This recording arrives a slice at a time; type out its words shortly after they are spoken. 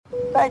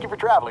Thank you for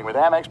traveling with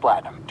Amex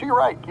Platinum. To your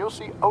right, you'll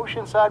see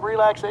oceanside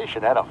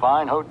relaxation at a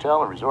fine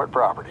hotel and resort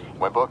property.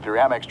 When booked through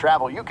Amex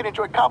Travel, you can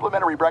enjoy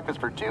complimentary breakfast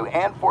for 2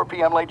 and 4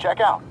 p.m. late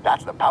checkout.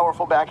 That's the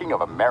powerful backing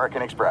of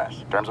American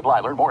Express. Terms apply.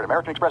 Learn more at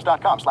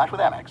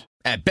americanexpress.com/withAmex.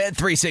 At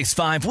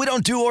Bet365, we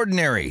don't do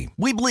ordinary.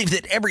 We believe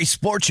that every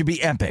sport should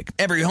be epic.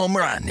 Every home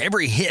run,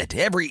 every hit,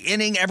 every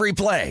inning, every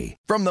play.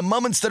 From the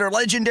moments that are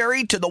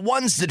legendary to the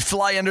ones that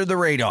fly under the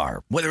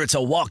radar. Whether it's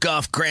a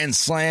walk-off grand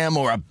slam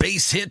or a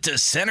base hit to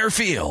center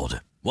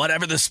field.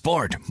 Whatever the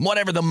sport,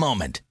 whatever the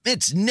moment.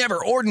 It's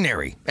never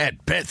ordinary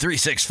at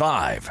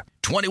Bet365.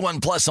 21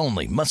 plus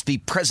only. Must be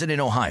present in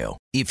Ohio.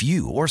 If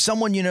you or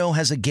someone you know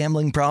has a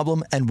gambling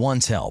problem and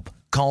wants help,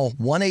 call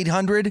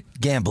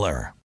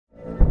 1-800-GAMBLER.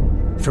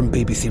 From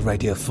BBC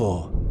Radio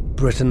 4,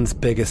 Britain's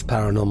biggest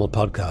paranormal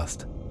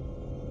podcast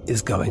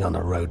is going on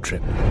a road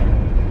trip.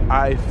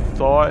 I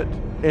thought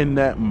in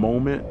that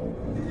moment,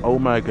 oh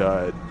my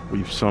God,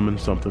 we've summoned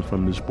something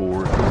from this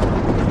board.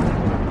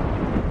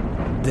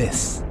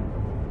 This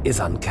is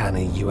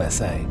Uncanny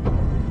USA.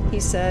 He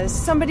says,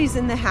 somebody's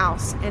in the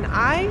house, and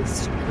I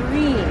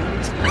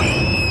screamed.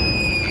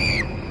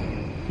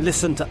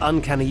 Listen to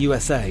Uncanny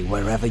USA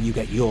wherever you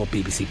get your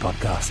BBC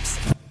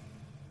podcasts,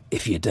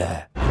 if you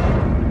dare.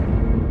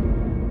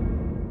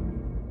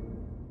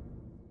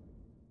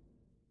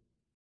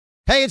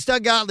 Hey, it's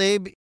Doug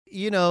Gottlieb.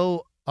 You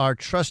know, our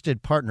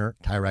trusted partner,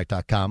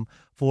 TireRack.com,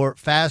 for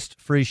fast,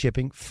 free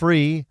shipping,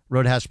 free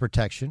road hazard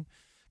protection,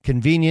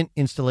 convenient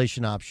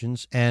installation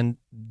options, and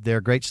their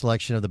great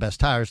selection of the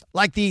best tires,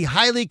 like the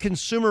highly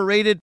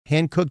consumer-rated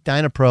hand-cooked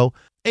DynaPro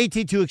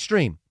AT2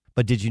 Extreme.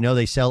 But did you know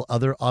they sell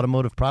other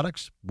automotive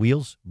products?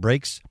 Wheels,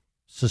 brakes,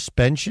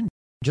 suspension,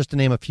 just to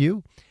name a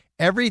few.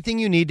 Everything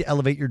you need to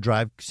elevate your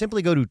drive.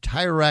 Simply go to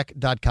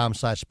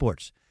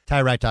TireRack.com/sports.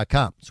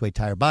 TireRack.com. It's the way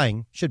tire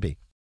buying should be.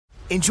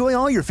 Enjoy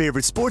all your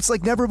favorite sports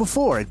like never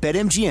before at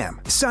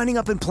BetMGM. Signing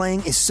up and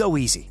playing is so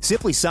easy.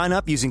 Simply sign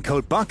up using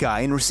code Buckeye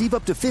and receive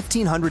up to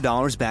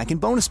 $1,500 back in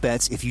bonus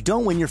bets if you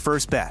don't win your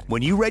first bet.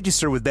 When you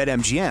register with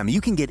BetMGM,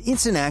 you can get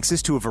instant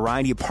access to a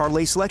variety of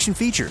parlay selection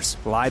features,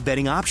 live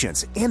betting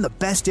options, and the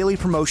best daily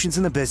promotions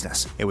in the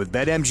business. And with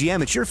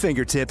BetMGM at your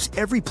fingertips,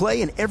 every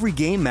play and every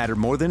game matter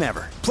more than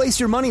ever. Place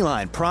your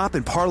moneyline, prop,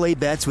 and parlay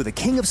bets with the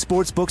king of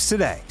sportsbooks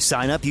today.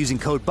 Sign up using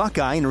code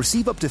Buckeye and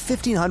receive up to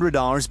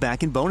 $1,500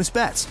 back in bonus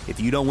bets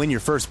if you don't win your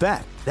first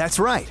bet. That's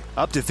right,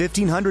 up to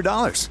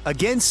 $1,500.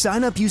 Again,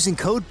 sign up using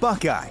code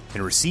Buckeye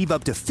and receive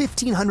up to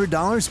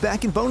 $1,500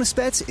 back in bonus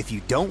bets if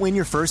you don't win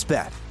your first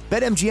bet.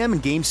 BetMGM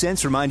and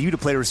GameSense remind you to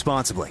play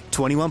responsibly.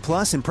 21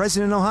 plus and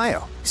present in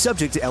Ohio.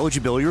 Subject to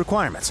eligibility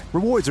requirements.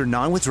 Rewards are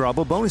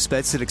non-withdrawable bonus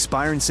bets that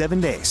expire in 7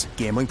 days.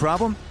 Gambling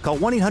problem? Call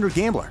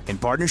 1-800-GAMBLER in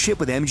partnership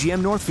with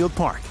MGM Northfield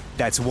Park.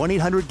 That's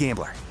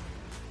 1-800-GAMBLER.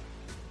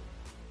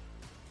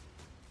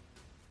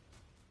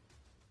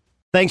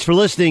 Thanks for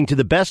listening to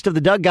the Best of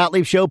the Doug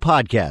Gottlieb Show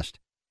podcast.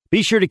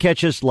 Be sure to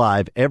catch us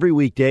live every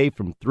weekday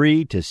from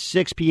 3 to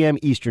 6 p.m.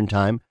 Eastern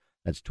Time,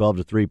 that's 12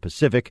 to 3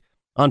 Pacific,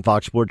 on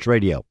Fox Sports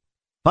Radio.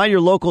 Find your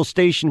local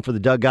station for the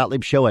Doug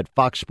Gottlieb Show at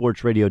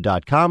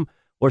foxsportsradio.com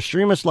or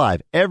stream us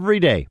live every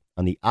day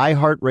on the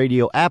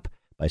iHeartRadio app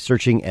by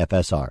searching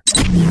FSR.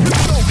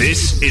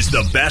 This is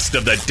the Best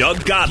of the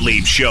Doug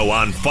Gottlieb Show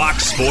on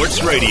Fox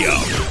Sports Radio.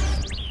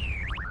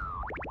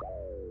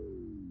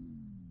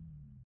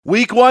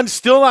 Week 1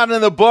 still not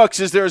in the books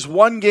as there's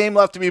one game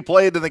left to be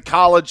played in the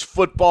college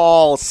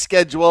football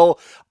schedule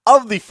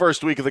of the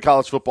first week of the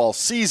college football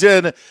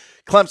season.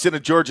 Clemson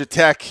and Georgia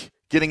Tech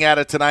getting at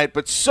it tonight,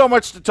 but so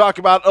much to talk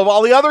about of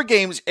all the other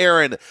games,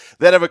 Aaron,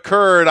 that have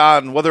occurred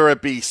on whether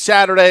it be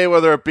Saturday,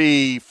 whether it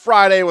be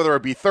Friday, whether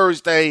it be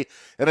Thursday,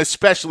 and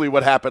especially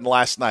what happened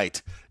last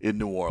night in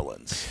New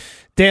Orleans.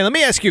 Dan, let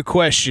me ask you a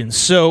question.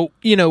 So,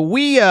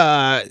 we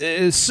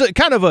it's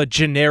kind of a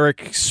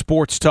generic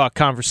sports talk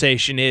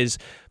conversation is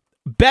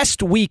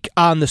best week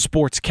on the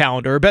sports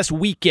calendar, or best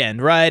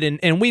weekend, right?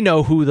 And we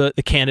know who the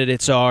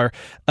candidates are.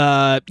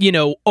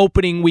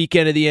 Opening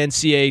weekend of the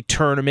NCAA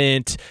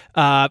tournament,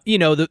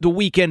 the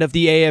weekend of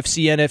the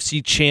AFC,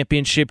 NFC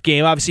championship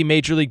game. Obviously,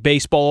 Major League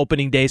Baseball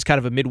opening day is kind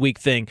of a midweek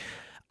thing.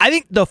 I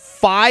think the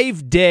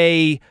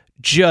 5-day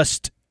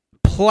just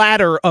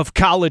platter of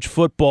college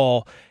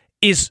football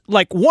is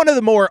like one of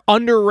the more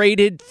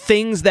underrated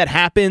things that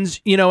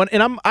happens, and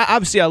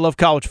I love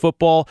college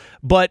football,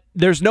 but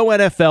there's no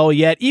NFL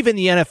yet. Even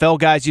the NFL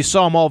guys, you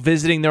saw them all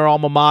visiting their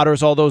alma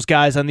maters, all those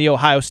guys on the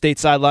Ohio State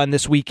sideline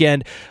this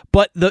weekend.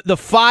 But the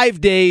 5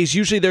 days,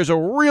 usually there's a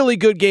really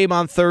good game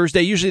on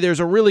Thursday. Usually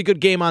there's a really good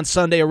game on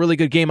Sunday, a really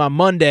good game on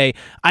Monday.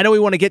 I know we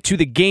want to get to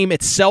the game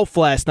itself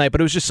last night, but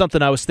it was just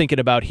something I was thinking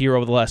about here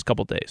over the last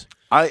couple of days.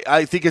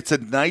 I think it's a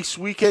nice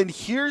weekend.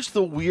 Here's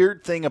the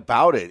weird thing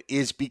about it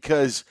is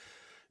because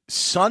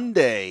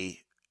Sunday,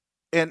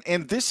 and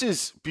this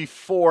is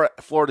before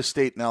Florida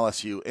State and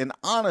LSU, and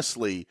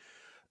honestly,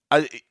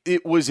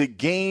 it was a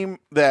game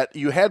that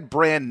you had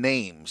brand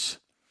names,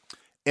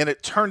 and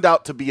it turned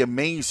out to be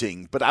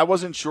amazing, but I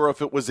wasn't sure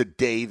if it was a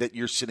day that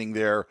you're sitting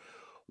there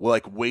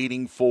like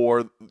waiting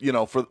for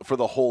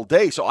the whole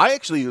day. So I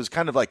actually was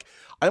kind of like,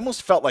 I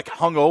almost felt like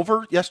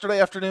hungover yesterday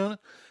afternoon,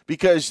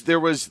 because there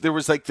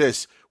was like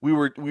this. We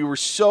were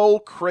so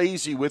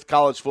crazy with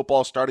college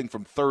football starting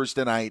from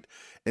Thursday night,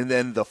 and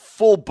then the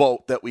full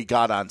boat that we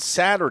got on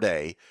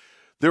Saturday.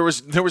 There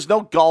was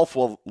no golf.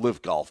 Well,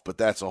 live golf, but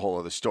that's a whole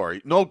other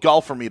story. No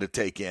golf for me to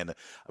take in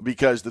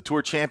because the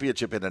Tour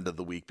Championship had ended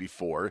the week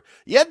before.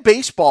 You had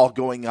baseball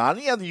going on.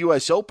 You had the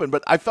U.S. Open,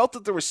 but I felt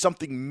that there was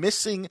something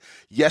missing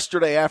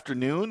yesterday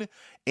afternoon.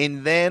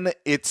 And then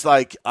it's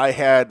like I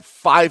had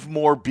 5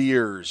 more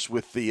beers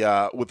with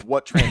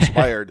what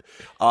transpired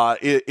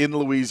in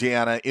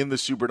Louisiana in the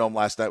Superdome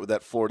last night with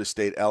that Florida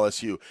State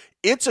LSU.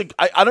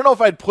 I don't know if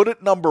I'd put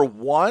it number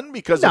 1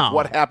 because of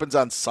what happens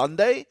on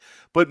Sunday,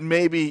 but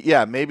maybe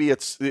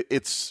it's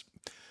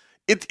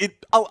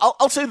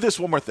I'll say this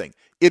one more thing.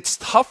 It's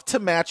tough to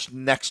match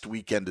next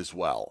weekend as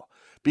well,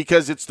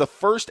 because it's the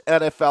first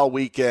NFL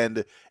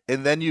weekend,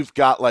 and then you've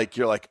got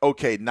you're like,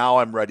 okay, now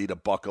I'm ready to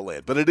buckle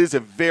in. But it is a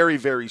very,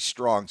 very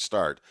strong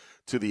start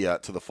to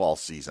the fall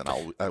season.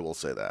 I will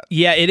say that.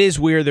 Yeah, it is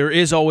weird. There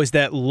is always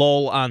that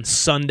lull on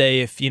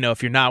Sunday if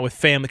you're not with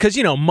family, because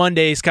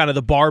Monday is kind of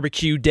the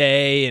barbecue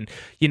day, and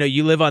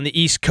you live on the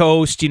East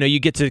Coast. You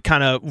get to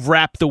kind of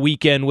wrap the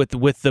weekend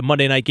with the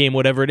Monday night game,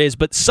 whatever it is.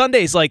 But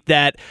Sundays like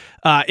that,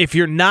 if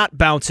you're not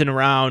bouncing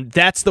around,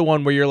 that's the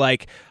one where you're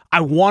like, I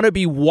want to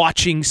be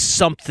watching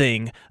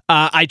something.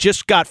 I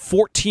just got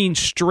 14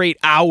 straight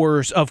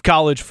hours of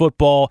college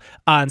football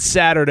on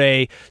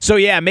Saturday. So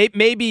yeah, maybe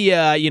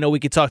we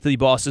could talk to the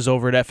bosses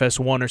over at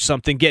FS1 or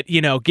something. Get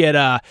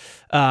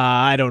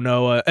I don't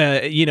know,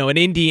 an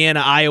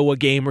Indiana Iowa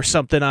game or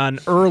something on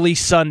early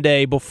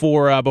Sunday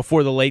before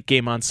the late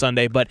game on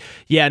Sunday. But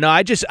yeah, no,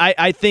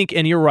 I think,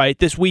 and you're right,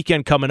 this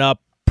weekend coming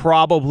up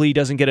probably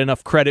doesn't get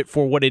enough credit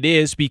for what it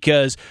is,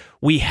 because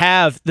we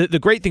have the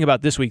great thing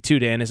about this week too,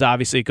 Dan, is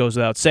obviously it goes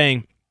without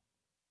saying,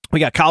 we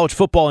got college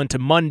football into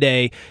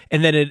Monday,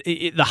 and then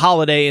the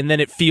holiday, and then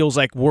it feels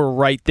like we're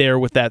right there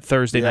with that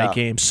Thursday night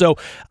game. So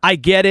I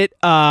get it,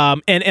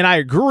 and I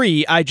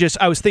agree. I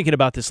was thinking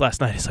about this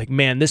last night. It's like,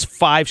 man, this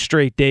 5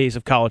 straight days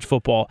of college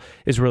football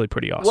is really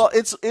pretty awesome. Well,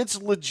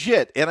 it's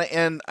legit,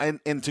 and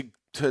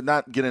to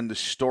not get into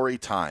story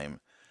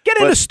time. Get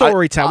into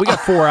story time. We got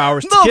 4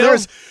 hours to kill.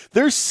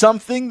 There's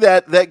something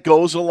that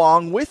goes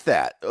along with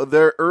that.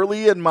 There,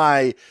 early in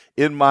my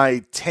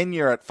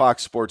tenure at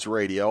Fox Sports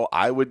Radio,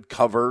 I would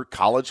cover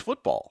college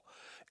football,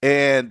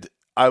 and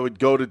I would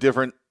go to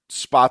different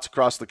spots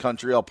across the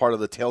country. All part of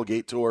the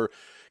tailgate tour,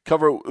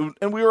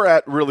 and we were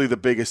at really the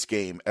biggest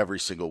game every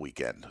single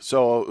weekend.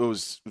 So it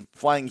was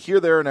flying here,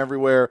 there, and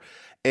everywhere.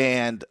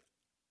 And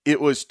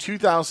it was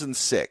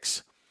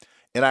 2006.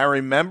 And I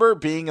remember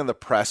being in the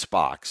press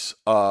box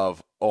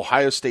of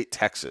Ohio State,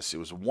 Texas. It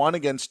was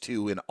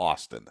 1-2 in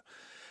Austin.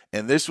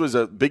 And this was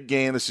a big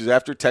game. This is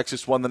after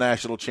Texas won the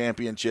national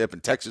championship,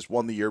 and Texas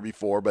won the year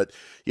before. But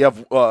you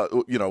have,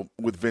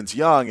 with Vince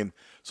Young. And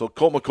so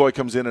Colt McCoy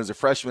comes in as a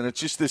freshman. It's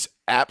just this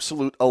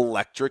absolute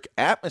electric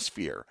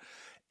atmosphere.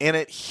 And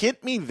it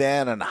hit me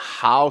then on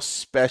how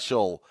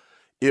special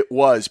it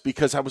was,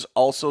 because I was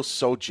also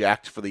so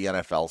jacked for the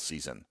NFL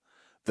season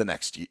the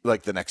next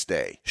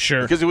day.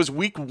 Sure. Because it was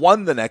week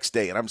 1 the next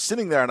day, and I'm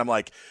sitting there and I'm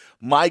like,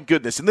 my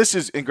goodness.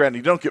 And granted,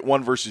 you don't get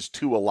 1 versus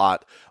 2 a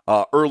lot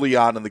early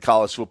on in the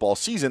college football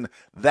season.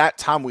 That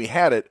time we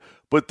had it.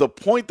 But the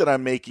point that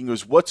I'm making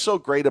is, what's so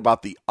great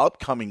about the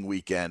upcoming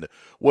weekend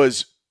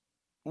was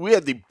we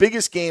had the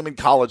biggest game in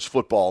college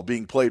football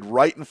being played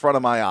right in front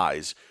of my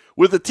eyes,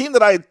 with a team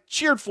that I had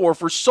cheered for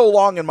so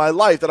long in my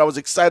life that I was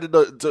excited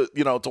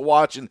to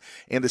watch and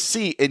to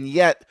see. And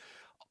yet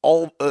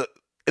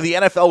the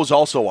NFL was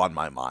also on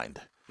my mind.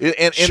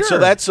 And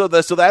sure. so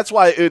that's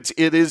why it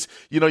is,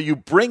 you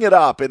bring it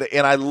up,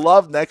 and I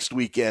love next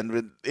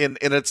weekend, and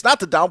it's not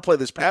to downplay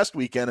this past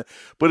weekend,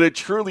 but it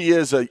truly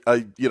is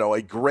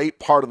a great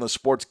part of the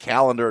sports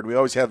calendar. And we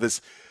always have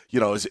this,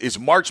 is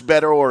March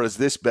better or is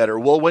this better?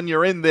 Well, when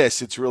you're in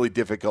this, it's really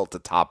difficult to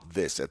top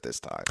this at this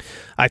time.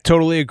 I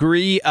totally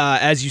agree.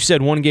 As you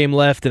said, 1 game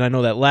left, and I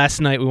know that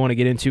last night we want to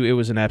get into, it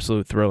was an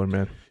absolute thriller,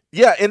 man.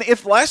 Yeah, and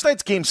if last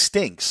night's game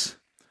stinks,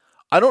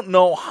 I don't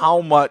know how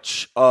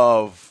much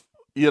of,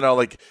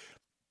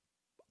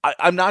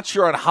 I'm not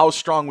sure on how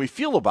strong we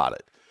feel about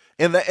it.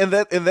 And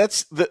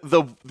that's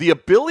the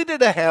ability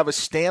to have a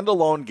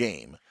standalone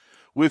game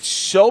with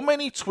so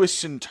many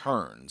twists and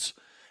turns,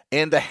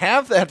 and to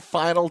have that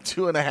final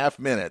 2.5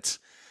 minutes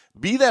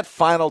be that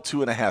final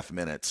 2.5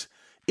 minutes.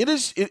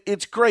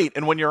 It's great.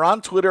 And when you're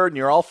on Twitter and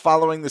you're all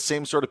following the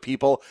same sort of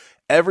people,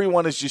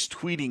 everyone is just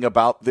tweeting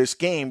about this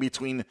game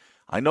between,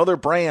 I know they're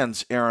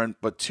brands, Aaron,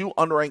 but 2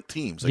 unranked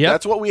teams.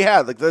 That's what we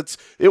had.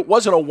 It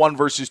wasn't a 1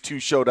 versus 2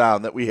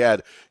 showdown that we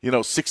had,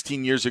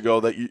 16 years ago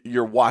that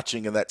you're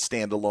watching in that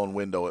standalone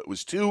window. It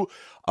was 2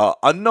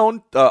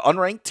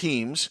 unranked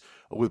teams,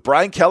 with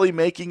Brian Kelly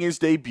making his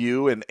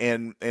debut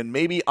and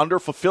maybe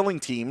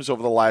underfulfilling teams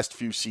over the last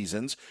few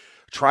seasons,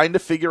 trying to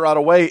figure out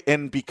a way.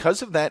 And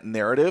because of that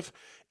narrative,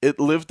 it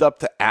lived up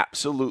to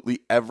absolutely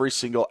every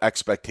single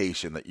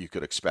expectation that you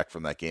could expect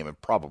from that game and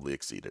probably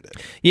exceeded it.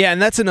 Yeah,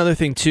 and that's another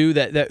thing, too,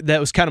 that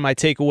was kind of my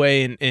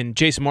takeaway, and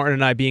Jason Martin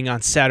and I being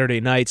on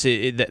Saturday nights,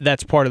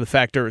 that's part of the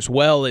factor as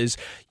well is,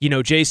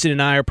 Jason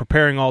and I are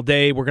preparing all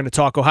day. We're going to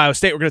talk Ohio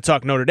State. We're going to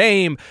talk Notre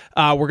Dame.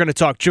 We're going to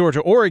talk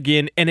Georgia,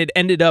 Oregon, and it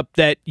ended up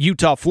that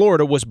Utah,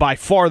 Florida was by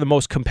far the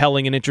most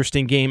compelling and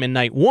interesting game in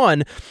night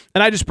one,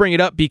 and I just bring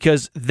it up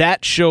because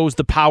that shows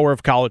the power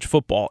of college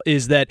football,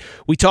 is that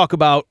we talk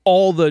about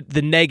all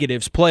the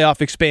negatives,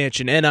 playoff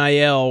expansion,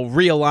 NIL,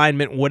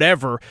 realignment,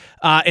 whatever,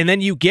 and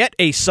then you get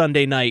a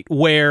Sunday night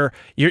where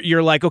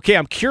you're like, okay,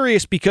 I'm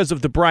curious because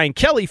of the Brian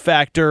Kelly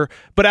factor,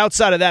 but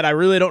outside of that, I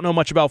really don't know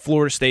much about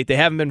Florida State. They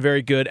haven't been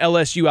very good.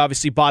 LSU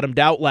obviously bottomed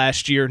out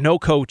last year, no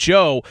Coach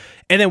O,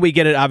 and then we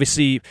get it,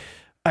 obviously.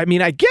 I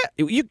mean,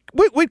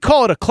 we'd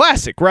call it a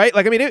classic, right?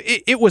 Like, I mean,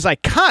 it was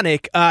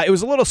iconic. It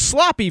was a little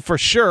sloppy for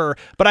sure,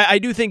 but I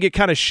do think it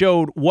kind of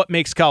showed what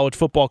makes college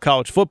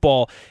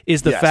football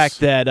is the fact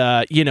that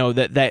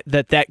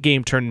that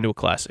game turned into a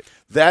classic.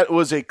 That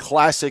was a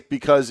classic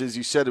because, as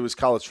you said, it was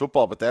college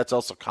football, but that's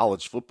also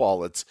college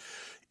football.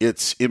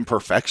 It's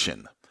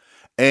imperfection,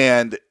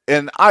 and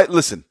I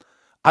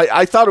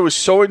thought it was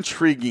so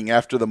intriguing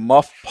after the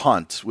muff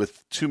punt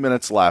with 2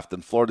 minutes left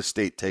and Florida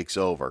State takes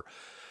over.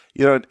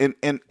 And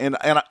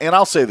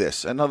I'll say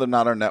this: I know they're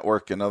not our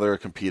network, another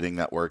competing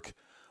network.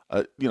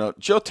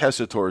 Joe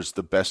Tessitore is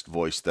the best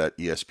voice that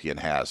ESPN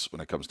has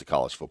when it comes to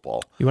college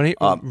football. You want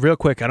to real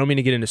quick? I don't mean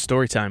to get into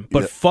story time,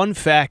 but fun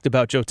fact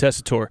about Joe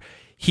Tessitore: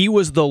 he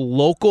was the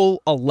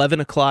local 11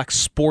 o'clock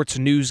sports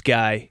news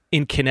guy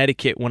in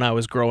Connecticut when I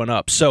was growing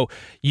up. So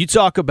you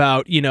talk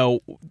about,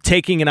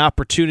 taking an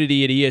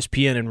opportunity at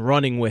ESPN and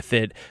running with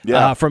it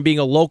from being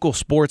a local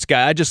sports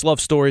guy. I just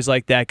love stories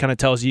like that. Kind of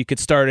tells you could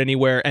start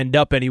anywhere, end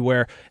up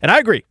anywhere. And I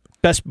agree.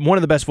 One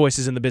of the best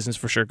voices in the business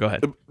for sure. Go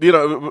ahead.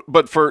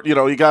 But for,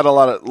 you got a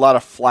lot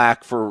of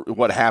flack for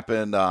what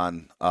happened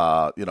on,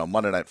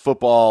 Monday Night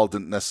Football.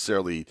 Didn't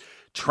necessarily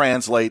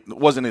translate. It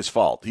wasn't his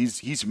fault.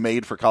 He's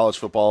made for college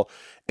football,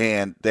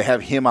 and to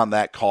have him on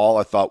that call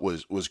I thought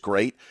was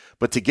great.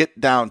 But to get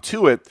down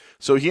to it,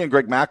 so he and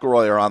Greg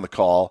McElroy are on the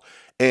call,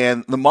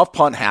 and the muff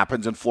punt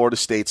happens, and Florida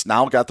State's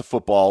now got the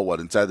football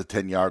inside the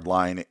 10-yard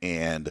line,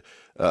 and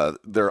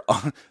they're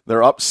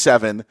up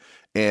 7,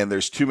 and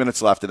there's 2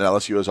 minutes left, and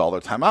LSU has all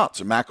their timeouts.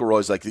 So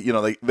McElroy's like,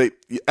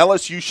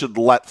 LSU should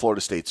let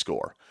Florida State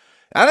score.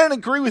 I didn't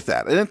agree with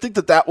that. I didn't think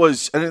that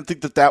was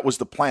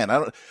the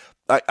plan.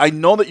 I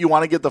know that you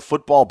want to get the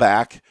football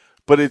back,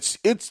 but it's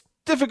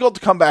difficult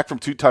to come back from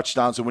 2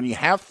 touchdowns. And when you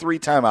have 3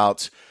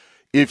 timeouts,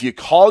 if you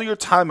call your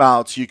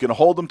timeouts, you can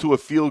hold them to a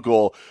field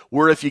goal,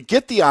 where if you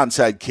get the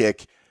onside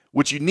kick,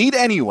 which you need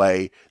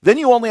anyway, then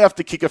you only have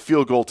to kick a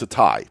field goal to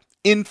tie.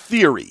 In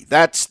theory,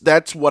 that's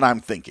what I'm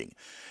thinking.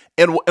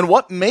 And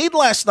what made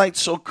last night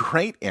so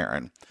great,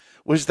 Aaron,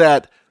 was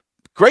that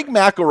Greg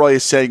McElroy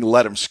is saying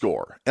let him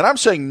score. And I'm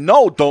saying,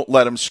 no, don't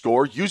let him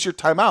score. Use your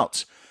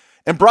timeouts.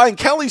 And Brian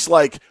Kelly's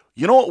like,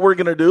 you know what we're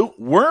going to do?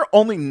 We're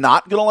only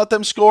not going to let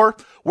them score.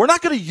 We're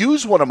not going to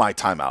use one of my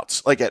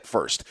timeouts, at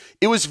first.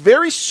 It was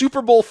very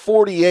Super Bowl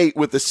 48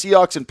 with the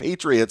Seahawks and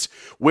Patriots,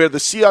 where the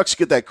Seahawks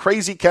get that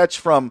crazy catch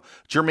from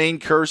Jermaine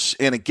Kearse,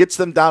 and it gets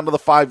them down to the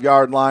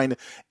 5-yard line,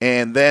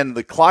 and then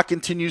the clock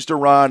continues to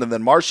run, and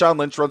then Marshawn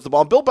Lynch runs the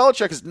ball. And Bill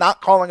Belichick is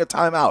not calling a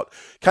timeout,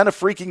 kind of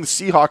freaking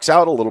the Seahawks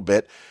out a little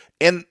bit.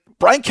 And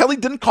Brian Kelly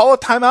didn't call a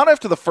timeout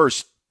after the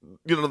first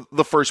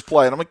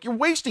play. And I'm like, you're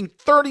wasting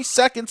 30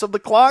 seconds of the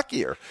clock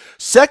here.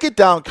 Second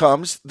down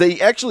comes. They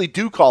actually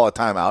do call a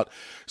timeout.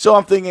 So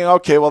I'm thinking,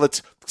 okay, well,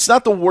 it's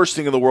not the worst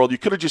thing in the world. You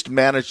could have just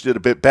managed it a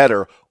bit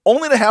better,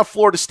 only to have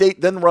Florida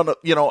State then run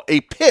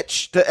a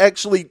pitch to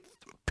actually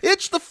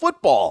pitch the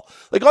football.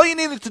 Like, all you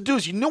needed to do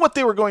is, you knew what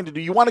they were going to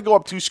do. You want to go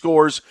up 2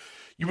 scores.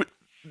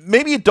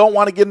 Maybe you don't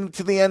want to get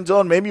into the end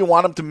zone. Maybe you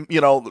want them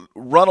to,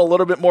 run a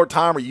little bit more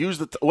time or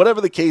use whatever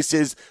the case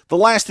is. The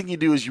last thing you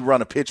do is you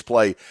run a pitch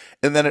play,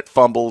 and then it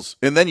fumbles,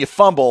 and then you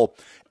fumble,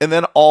 and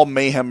then all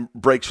mayhem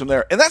breaks from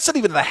there. And that's not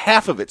even the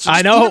half of it. So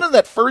I know. Even in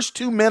that first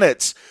 2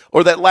 minutes,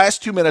 or that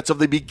last 2 minutes of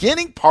the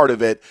beginning part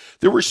of it,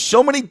 there were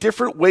so many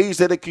different ways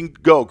that it can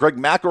go. Greg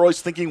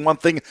McElroy's thinking one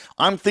thing,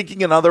 I'm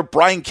thinking another,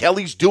 Brian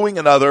Kelly's doing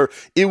another.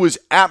 It was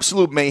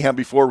absolute mayhem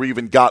before we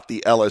even got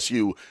the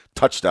LSU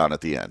touchdown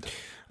at the end.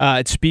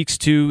 It speaks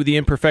to the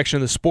imperfection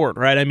of the sport,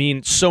 right? I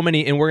mean, so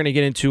many, and we're going to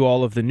get into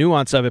all of the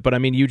nuance of it, but I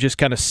mean, you just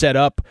kind of set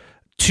up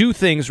 2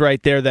 things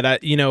right there that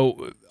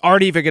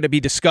aren't even going to be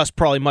discussed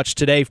probably much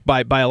today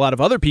by a lot of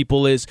other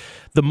people. Is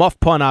the muff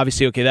punt,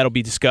 obviously, okay, that'll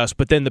be discussed,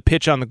 but then the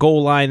pitch on the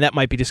goal line, that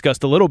might be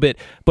discussed a little bit,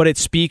 but it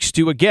speaks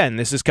to, again,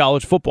 this is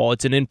college football.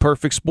 It's an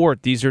imperfect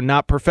sport. These are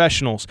not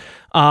professionals.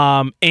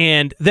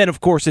 And then, of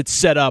course, it's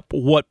set up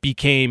what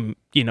became,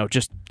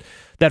 just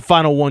that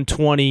final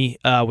 120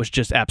 was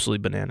just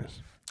absolutely bananas.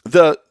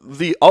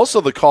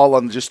 Also the call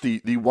on just the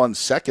 1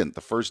 second,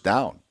 the first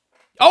down.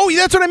 Oh,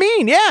 that's what I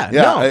mean. Yeah.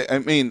 No. I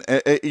mean,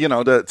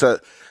 to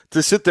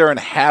sit there and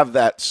have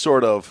that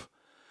sort of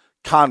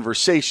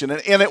conversation,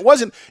 and it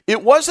wasn't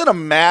a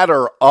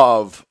matter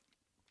of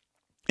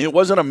it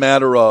wasn't a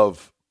matter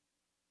of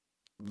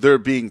there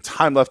being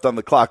time left on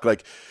the clock.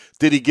 Like,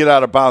 did he get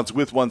out of bounds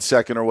with 1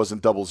 second or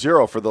wasn't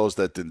 0-0 for those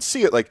that didn't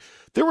see it? Like,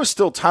 there was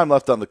still time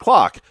left on the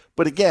clock.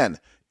 But again,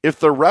 if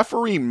the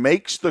referee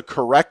makes the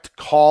correct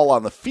call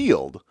on the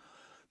field,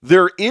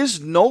 there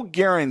is no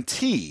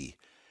guarantee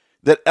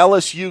that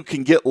LSU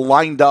can get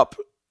lined up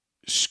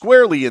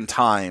squarely in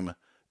time,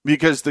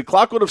 because the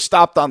clock would have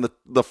stopped on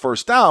the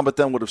first down, but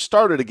then would have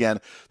started again.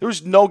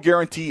 There's no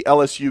guarantee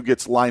LSU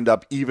gets lined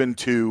up even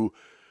to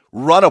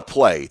run a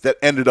play that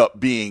ended up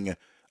being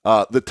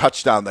the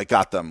touchdown that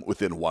got them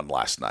within one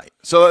last night.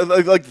 So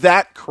like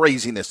that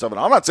craziness of it.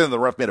 I'm not saying the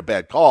ref made a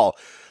bad call.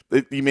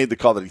 He made the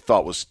call that he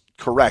thought was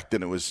correct,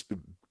 and it was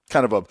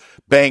kind of a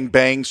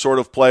bang-bang sort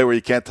of play where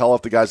you can't tell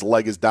if the guy's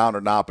leg is down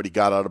or not, but he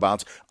got out of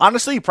bounds.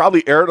 Honestly, he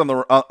probably erred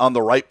on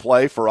the right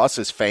play for us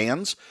as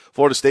fans.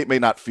 Florida State may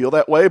not feel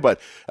that way, but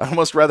I'd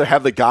almost rather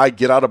have the guy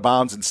get out of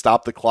bounds and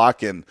stop the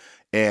clock and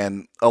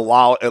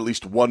allow at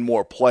least one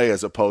more play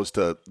as opposed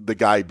to the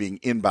guy being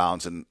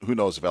inbounds, and who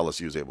knows if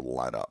LSU is able to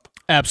line up.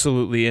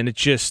 Absolutely, and it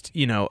just,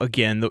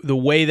 again, the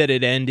way that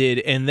it ended,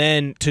 and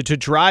then to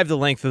drive the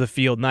length of the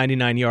field,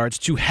 99 yards,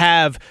 to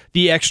have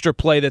the extra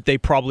play that they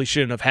probably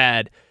shouldn't have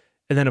had,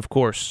 and then, of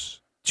course,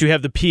 to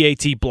have the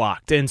PAT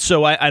blocked. And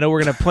so I know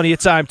we're going to have plenty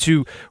of time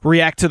to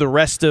react to the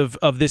rest of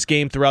this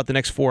game throughout the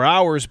next 4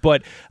 hours,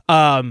 but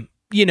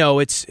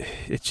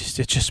it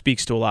just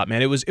speaks to a lot,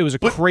 man. It was a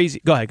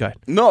crazy. Go ahead.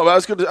 No, I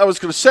was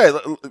gonna say,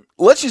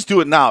 let's just do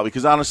it now,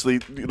 because honestly,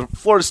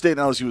 Florida State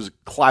and LSU was a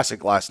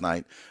classic last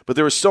night, but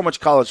there was so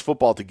much college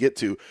football to get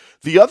to.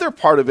 The other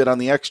part of it on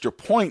the extra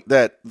point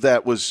that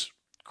was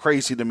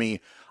crazy to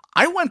me,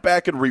 I went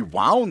back and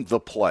rewound the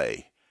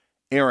play.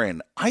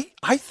 Aaron, I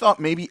thought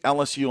maybe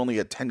LSU only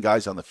had 10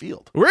 guys on the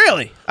field.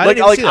 Really?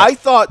 I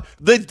thought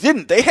they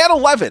didn't. They had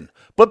 11.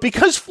 But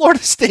because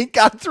Florida State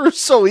got through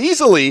so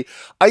easily,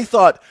 I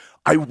thought,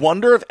 I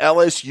wonder if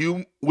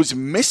LSU was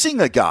missing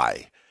a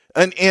guy.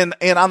 And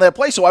on that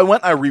play, so I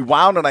went, I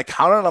rewound, and I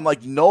counted, and I'm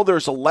like, no,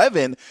 there's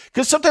 11.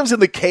 Because sometimes in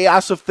the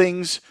chaos of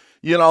things,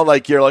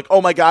 like you're like,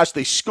 oh my gosh,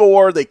 they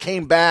scored, they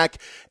came back,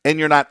 and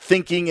you're not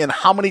thinking, and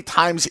how many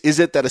times is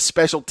it that a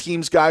special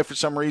teams guy, for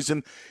some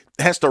reason,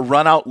 has to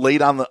run out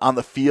late on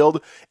the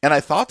field? And I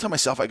thought to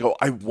myself,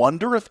 I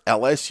wonder if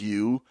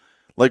LSU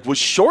was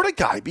short a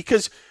guy,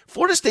 because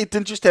Florida State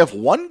didn't just have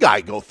one guy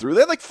go through.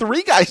 They had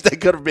 3 guys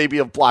that could have maybe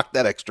have blocked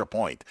that extra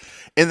point.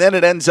 And then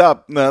it ends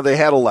up, they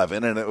had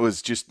 11, and it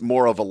was just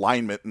more of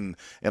alignment. And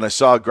I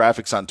saw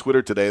graphics on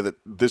Twitter today that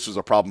this was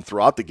a problem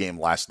throughout the game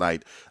last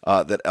night,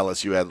 that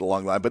LSU had the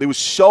long line. But it was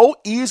so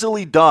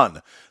easily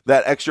done,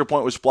 that extra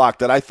point was blocked,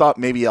 that I thought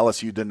maybe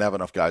LSU didn't have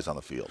enough guys on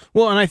the field.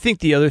 Well, and I think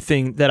the other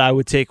thing that I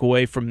would take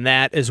away from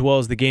that, as well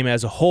as the game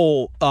as a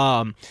whole,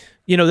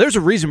 there's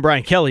a reason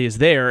Brian Kelly is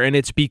there, and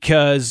it's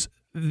because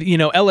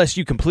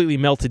LSU completely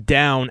melted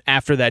down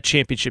after that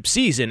championship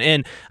season.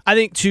 And I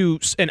think to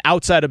an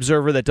outside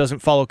observer that doesn't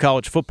follow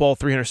college football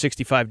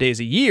 365 days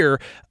a year,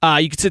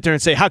 you could sit there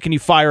and say, how can you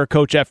fire a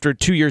coach after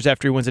 2 years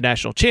after he wins a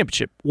national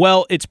championship?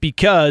 Well, it's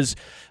because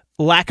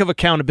lack of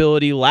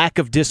accountability, lack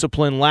of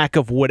discipline, lack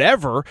of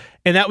whatever,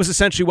 and that was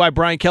essentially why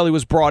Brian Kelly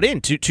was brought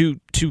in to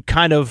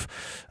kind of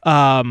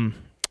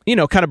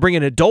kind of bring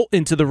an adult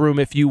into the room,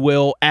 if you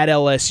will, at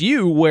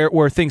LSU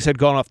where things had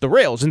gone off the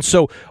rails. And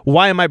so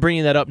why am I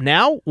bringing that up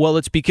now? Well,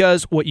 it's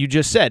because what you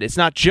just said. It's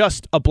not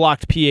just a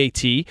blocked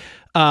PAT.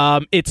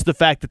 It's the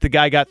fact that the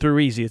guy got through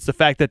easy. It's the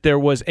fact that there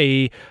was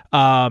a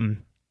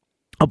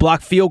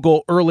blocked field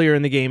goal earlier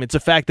in the game. It's the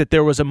fact that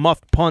there was a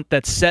muffed punt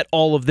that set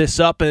all of this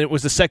up, and it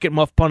was the second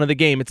muffed punt of the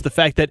game. It's the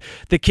fact that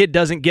the kid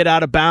doesn't get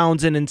out of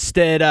bounds and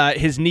instead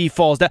his knee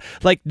falls down.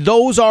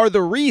 Those are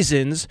the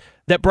reasons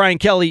that Brian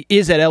Kelly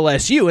is at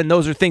LSU, and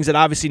those are things that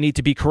obviously need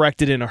to be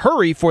corrected in a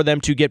hurry for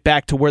them to get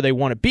back to where they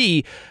want to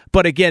be.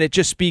 But again, it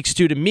just speaks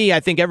to me,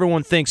 I think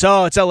everyone thinks,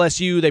 oh, it's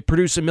LSU, they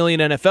produce 1 million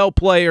NFL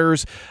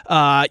players.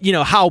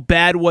 How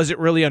bad was it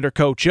really under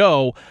Coach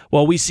O?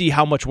 Well, we see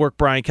how much work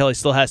Brian Kelly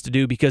still has to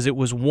do, because it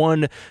was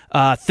one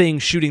thing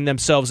shooting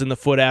themselves in the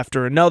foot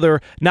after another.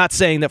 Not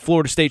saying that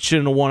Florida State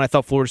shouldn't have won. I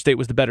thought Florida State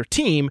was the better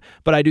team,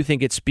 but I do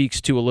think it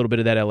speaks to a little bit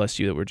of that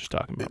LSU that we're just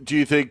talking about. Do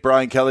you think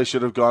Brian Kelly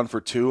should have gone for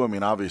 2? I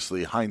mean,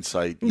 obviously,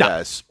 hindsight,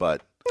 yes,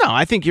 but... No,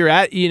 I think you're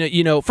at,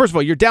 first of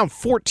all, you're down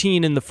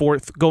 14 in the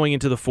fourth, going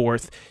into the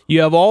fourth.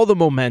 You have all the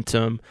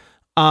momentum.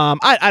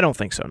 I don't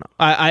think so, no.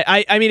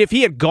 I mean, if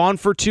he had gone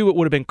for 2, it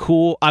would have been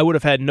cool. I would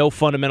have had no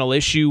fundamental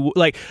issue.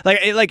 Like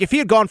if he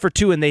had gone for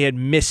 2 and they had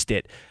missed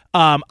it,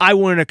 I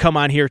wouldn't have come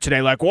on here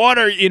today what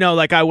are,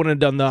 I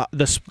wouldn't have done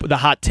the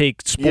hot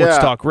take sports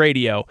talk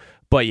radio.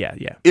 But yeah.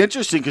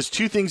 Interesting, because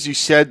 2 things you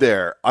said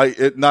there.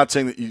 Not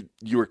saying that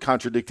you were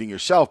contradicting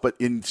yourself, but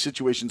in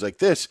situations like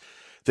this,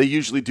 they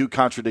usually do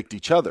contradict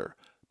each other.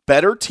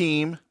 Better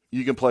team,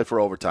 you can play for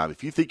overtime.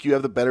 If you think you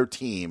have the better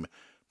team,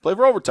 play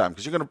for overtime,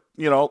 because you're going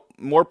to,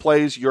 more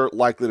plays, you're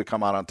likely to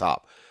come out on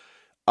top.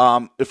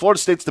 If Florida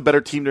State's the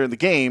better team during the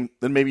game,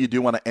 then maybe you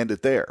do want to end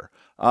it there.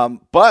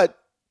 But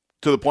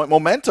to the point,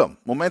 momentum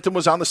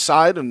was on the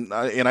side, and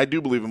I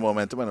do believe in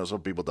momentum. I know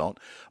some people don't.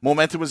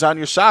 Momentum was on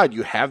your side.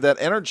 You have that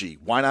energy.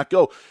 Why not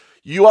go?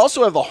 You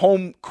also have the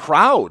home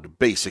crowd,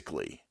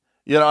 basically.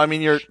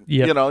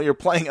 You're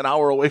playing an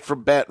hour away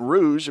from Baton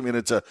Rouge. I mean,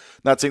 it's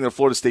not saying that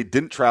Florida State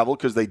didn't travel,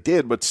 because they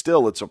did, but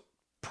still, it's a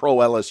pro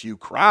LSU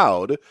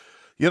crowd.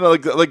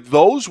 Like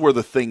those were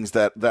the things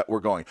that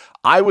were going.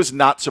 I was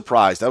not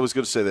surprised. I was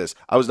going to say this.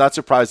 I was not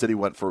surprised that he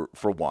went for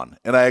one.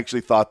 And I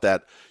actually thought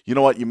that, you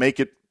know what, you make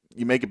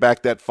it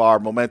back that far.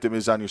 Momentum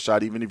is on your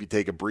side. Even if you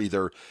take a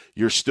breather,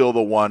 you're still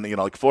the one.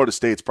 Like Florida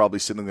State's probably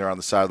sitting there on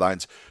the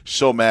sidelines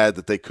so mad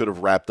that they could have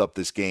wrapped up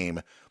this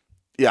game.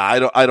 Yeah,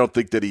 I don't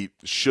think that he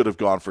should have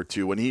gone for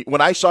two.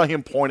 When I saw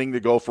him pointing to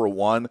go for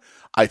one,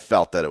 I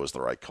felt that it was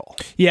the right call.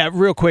 Yeah,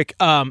 real quick,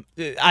 I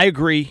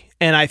agree.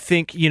 And I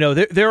think,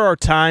 there are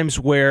times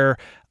where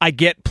I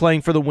get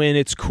playing for the win.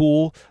 It's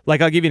cool.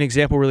 Like, I'll give you an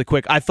example really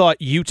quick. I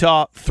thought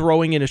Utah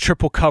throwing in a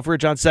triple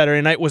coverage on Saturday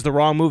night was the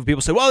wrong move.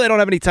 People say, well, they don't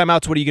have any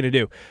timeouts. What are you going to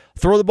do?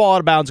 Throw the ball out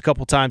of bounds a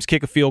couple times,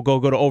 kick a field goal,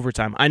 go to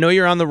overtime. I know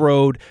you're on the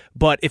road,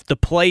 but if the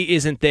play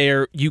isn't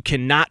there, you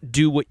cannot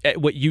do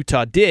what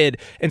Utah did.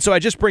 And so I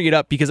just bring it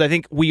up because I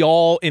think we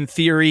all, in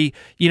theory,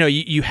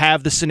 you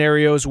have the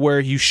scenarios where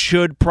you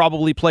should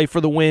probably play for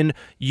the win.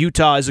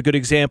 Utah is a good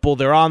example.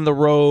 They're on the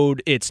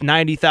road. It's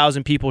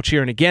 90,000 people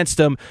cheering against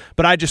them.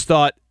 But I just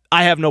thought,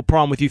 I have no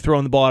problem with you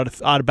throwing the ball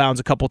out of bounds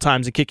a couple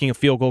times and kicking a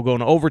field goal going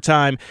to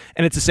overtime,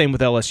 and it's the same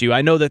with LSU.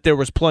 I know that there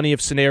was plenty of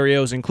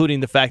scenarios, including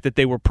the fact that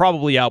they were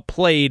probably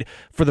outplayed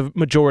for the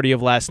majority of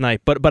last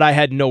night, but I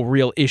had no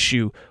real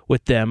issue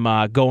with them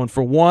going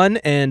for one,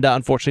 and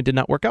unfortunately did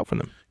not work out for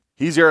them.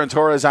 He's Aaron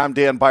Torres. I'm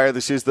Dan Beyer.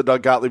 This is the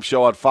Doug Gottlieb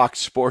Show on Fox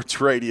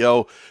Sports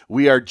Radio.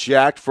 We are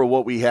jacked for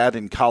what we had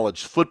in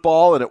college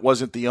football, and it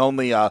wasn't the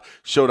only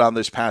showdown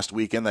this past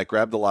weekend that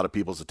grabbed a lot of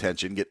people's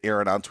attention. Get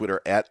Aaron on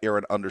Twitter at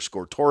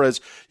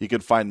Aaron_Torres. You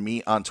can find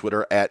me on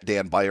Twitter at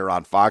Dan Beyer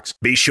on Fox.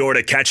 Be sure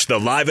to catch the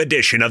live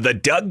edition of the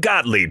Doug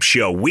Gottlieb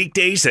Show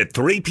weekdays at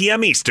 3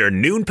 p.m.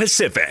 Eastern, noon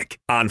Pacific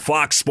on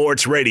Fox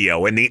Sports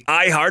Radio and the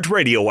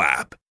iHeartRadio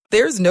app.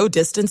 There's no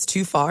distance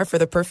too far for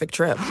the perfect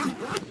trip.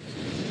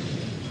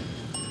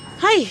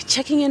 Hi,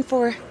 checking in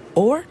for...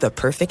 Or the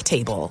perfect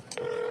table.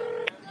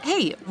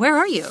 Hey, where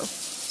are you?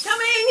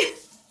 Coming!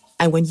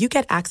 And when you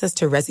get access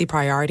to Resi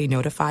Priority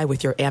Notify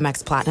with your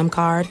Amex Platinum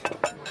card...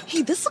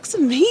 Hey, this looks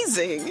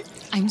amazing.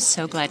 I'm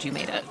so glad you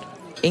made it.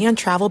 And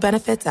travel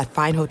benefits at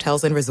fine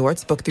hotels and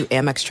resorts booked through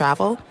Amex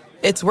Travel,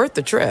 it's worth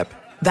the trip.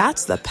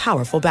 That's the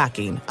powerful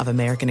backing of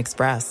American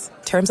Express.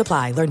 Terms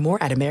apply. Learn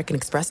more at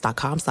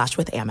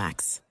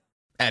americanexpress.com/withAmex.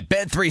 At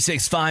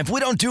Bet365, we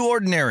don't do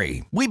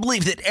ordinary. We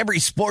believe that every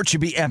sport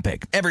should be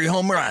epic. Every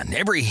home run,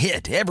 every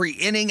hit, every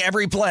inning,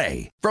 every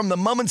play. From the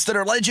moments that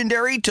are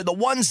legendary to the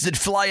ones that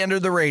fly under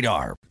the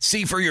radar.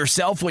 See for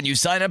yourself when you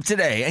sign up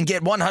today and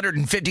get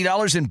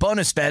 $150 in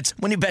bonus bets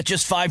when you bet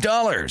just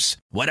 $5.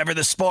 Whatever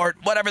the sport,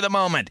 whatever the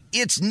moment,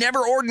 it's never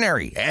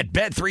ordinary at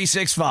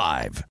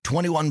Bet365.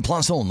 21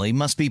 plus only.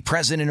 Must be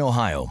present in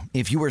Ohio.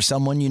 If you or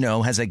someone you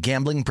know has a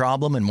gambling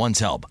problem and wants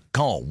help,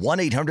 call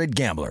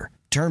 1-800-GAMBLER.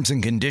 Terms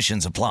and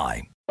conditions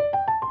apply.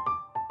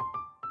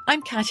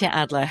 I'm Katya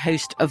Adler,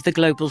 host of The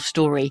Global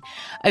Story.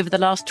 Over the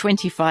last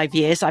 25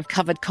 years, I've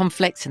covered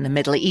conflicts in the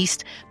Middle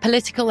East,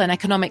 political and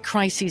economic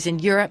crises in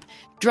Europe,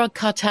 drug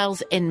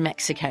cartels in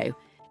Mexico.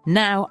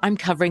 Now I'm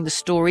covering the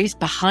stories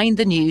behind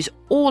the news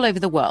all over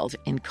the world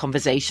in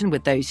conversation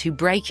with those who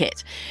break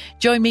it.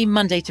 Join me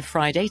Monday to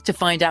Friday to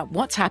find out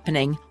what's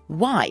happening,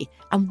 why,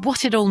 and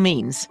what it all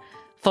means.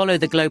 Follow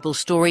The Global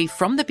Story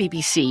from the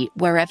BBC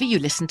wherever you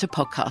listen to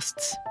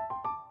podcasts.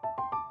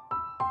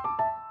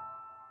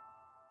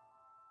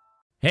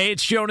 Hey,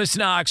 it's Jonas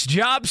Knox.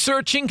 Job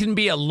searching can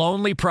be a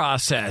lonely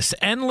process.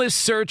 Endless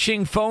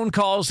searching, phone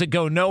calls that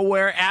go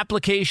nowhere,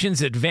 applications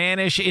that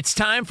vanish. It's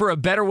time for a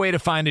better way to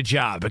find a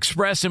job.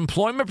 Express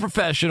Employment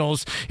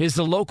Professionals is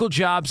the local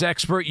jobs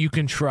expert you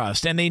can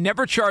trust, and they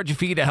never charge a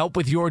fee to help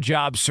with your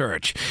job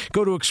search.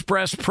 Go to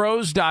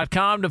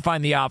expresspros.com to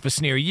find the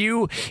office near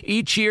you.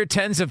 Each year,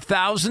 tens of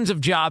thousands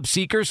of job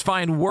seekers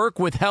find work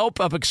with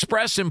help of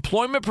Express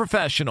Employment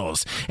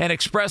Professionals, and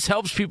Express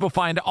helps people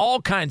find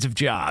all kinds of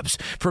jobs,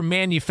 from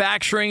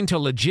manufacturing to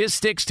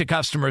logistics to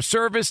customer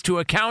service to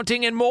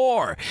accounting and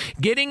more.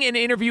 Getting an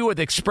interview with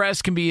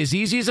Express can be as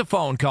easy as a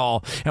phone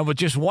call, and with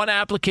just one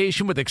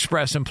application with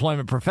Express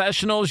Employment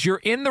Professionals, you're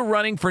in the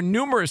running for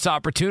numerous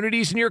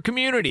opportunities in your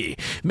community.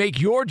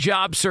 Make your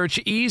job search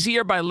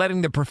easier by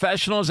letting the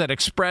professionals at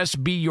Express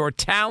be your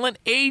talent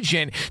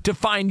agent to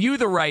find you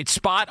the right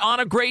spot on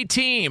a great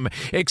team.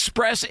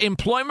 Express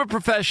Employment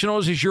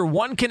Professionals is your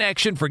one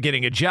connection for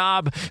getting a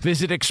job.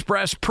 Visit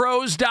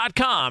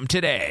expresspros.com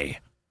today.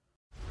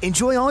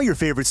 Enjoy all your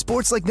favorite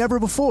sports like never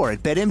before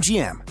at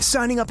BetMGM.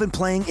 Signing up and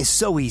playing is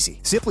so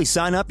easy. Simply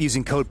sign up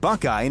using code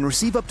Buckeye and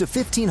receive up to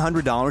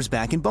 $1,500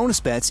 back in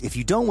bonus bets if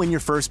you don't win your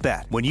first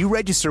bet. When you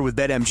register with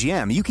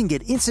BetMGM, you can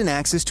get instant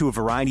access to a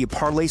variety of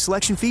parlay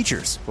selection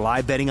features,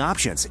 live betting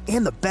options,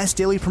 and the best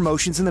daily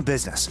promotions in the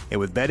business. And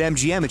with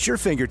BetMGM at your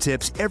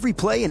fingertips, every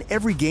play and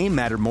every game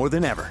matter more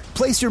than ever.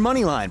 Place your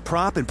moneyline,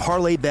 prop, and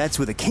parlay bets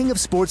with the king of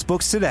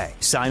sportsbooks today.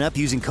 Sign up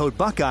using code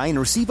Buckeye and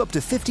receive up to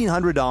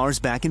 $1,500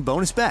 back in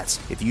bonus bets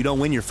if you don't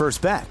win your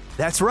first bet.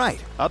 That's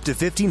right, up to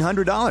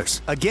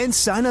 $1,500. Again,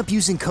 sign up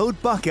using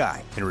code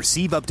Buckeye and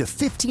receive up to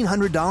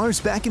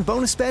 $1,500 back in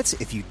bonus bets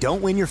if you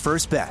don't win your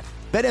first bet.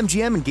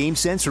 BetMGM and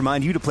GameSense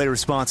remind you to play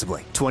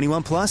responsibly.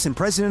 21 plus and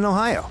present in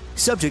Ohio.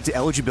 Subject to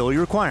eligibility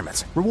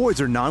requirements.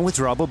 Rewards are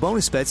non-withdrawable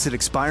bonus bets that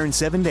expire in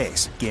 7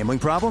 days. Gambling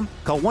problem?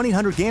 Call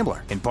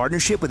 1-800-GAMBLER in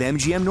partnership with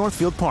MGM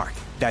Northfield Park.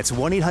 That's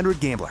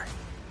 1-800-GAMBLER.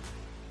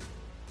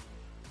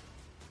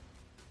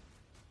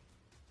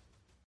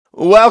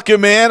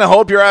 Welcome in. I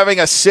hope you're having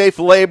a safe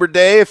Labor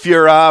Day. If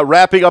you're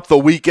wrapping up the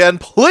weekend,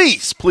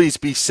 please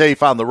be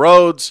safe on the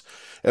roads.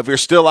 If you're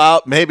still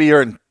out, maybe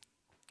you're in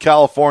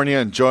California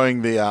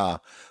enjoying the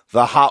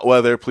hot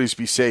weather, please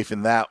be safe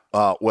in that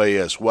way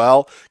as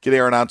well. Get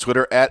Aaron on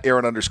Twitter at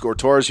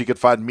Aaron_Torres. You can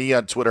find me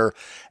on Twitter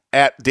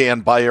at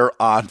Dan Beyer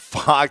on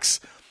Fox.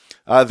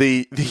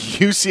 The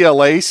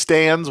UCLA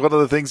stands, one of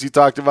the things you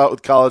talked about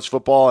with college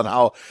football and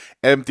how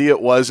empty it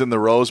was in the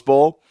Rose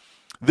Bowl.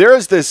 There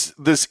is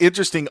this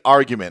interesting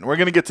argument. We're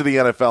going to get to the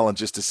NFL in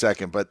just a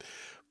second, but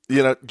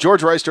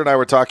George Reister and I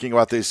were talking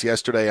about this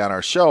yesterday on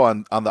our show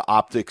on the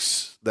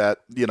optics that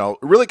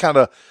really kind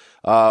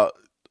of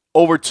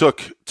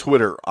overtook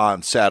Twitter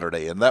on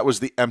Saturday, and that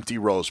was the empty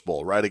Rose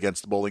Bowl right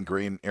against Bowling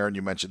Green. Aaron,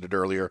 you mentioned it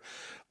earlier.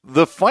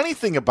 The funny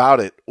thing about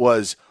it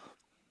was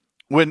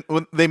when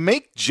they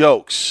make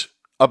jokes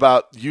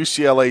about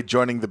UCLA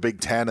joining the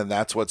Big Ten, and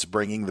that's what's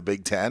bringing the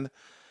Big Ten.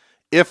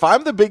 If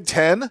I'm the Big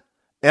Ten,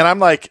 and I'm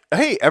like,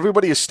 hey,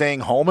 everybody is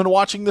staying home and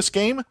watching this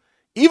game,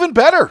 even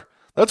better.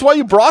 That's why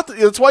you brought them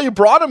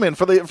in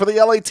for the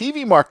LA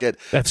TV market.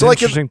 That's an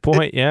interesting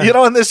point. Yeah,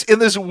 in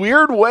this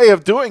weird way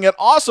of doing it,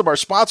 awesome. Our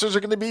sponsors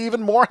are going to be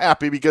even more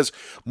happy because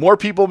more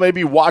people may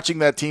be watching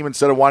that team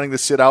instead of wanting to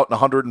sit out in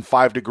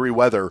 105-degree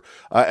weather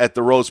at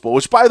the Rose Bowl.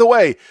 Which, by the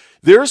way,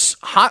 there's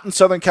hot in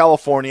Southern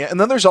California, and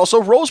then there's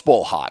also Rose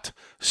Bowl hot.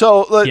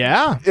 So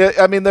yeah,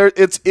 I mean,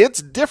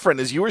 it's different.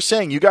 As you were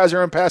saying, you guys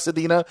are in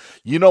Pasadena.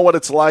 You know what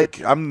it's like.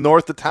 I'm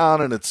north of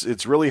town, and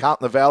it's really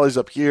hot in the valleys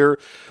up here.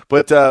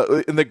 But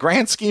in the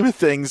grand scheme of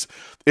things,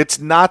 it's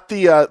not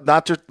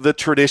the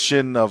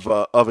tradition of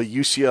a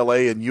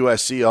UCLA and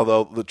USC.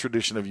 Although the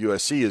tradition of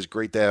USC is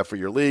great to have for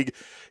your league,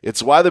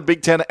 it's why the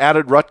Big Ten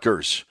added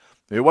Rutgers.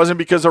 It wasn't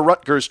because of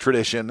Rutgers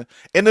tradition.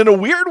 And in a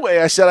weird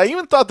way, I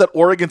even thought that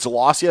Oregon's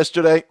loss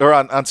yesterday or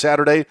on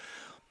Saturday,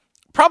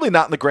 probably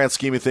not in the grand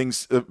scheme of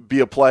things be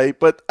a play,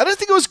 but I didn't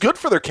think it was good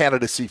for their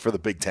candidacy for the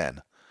Big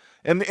Ten.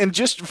 And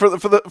just for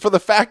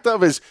the fact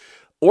of is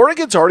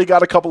Oregon's already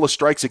got a couple of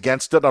strikes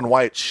against it on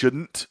why it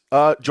shouldn't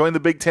join the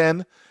Big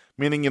Ten,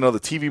 meaning, the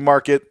TV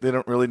market, they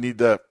don't really need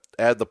to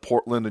add the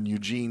Portland and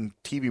Eugene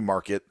TV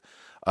market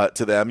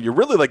to them. You're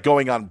really like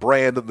going on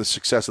brand of the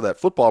success of that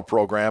football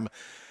program.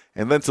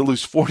 And then to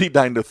lose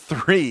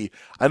 49-3,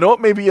 I know it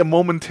may be a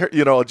momentary,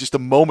 just a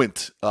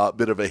moment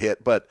bit of a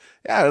hit, but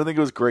yeah, I don't think it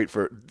was great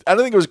for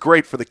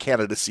the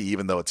candidacy,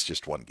 even though it's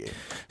just one game.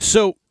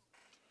 So,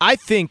 I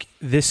think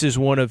this is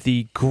one of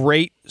the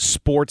great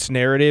sports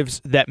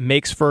narratives that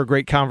makes for a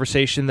great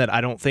conversation that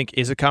I don't think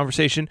is a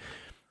conversation.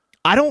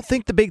 I don't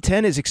think the Big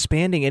Ten is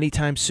expanding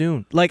anytime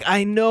soon. Like,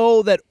 I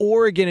know that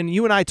Oregon, and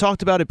you and I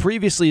talked about it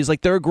previously, is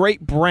like they're a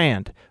great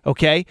brand,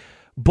 okay?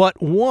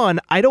 But one,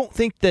 I don't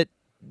think that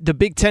the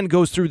Big Ten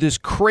goes through this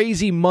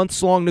crazy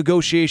months-long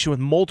negotiation with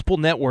multiple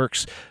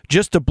networks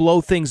just to blow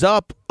things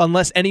up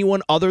unless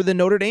anyone other than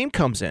Notre Dame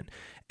comes in.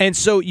 And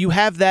so you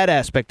have that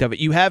aspect of it.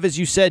 You have, as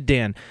you said,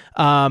 Dan,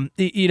 the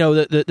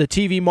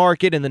TV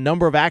market and the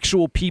number of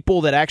actual people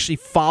that actually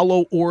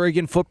follow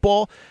Oregon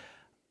football.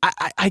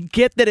 I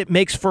get that it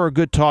makes for a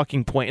good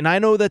talking point. And I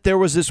know that there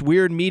was this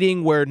weird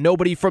meeting where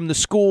nobody from the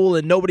school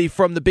and nobody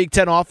from the Big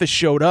Ten office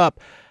showed up.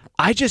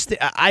 I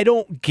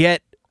don't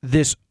get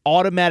this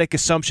automatic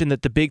assumption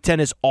that the Big Ten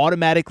is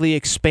automatically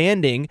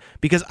expanding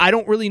because I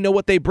don't really know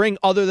what they bring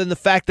other than the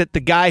fact that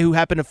the guy who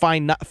happened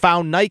to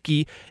found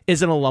Nike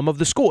is an alum of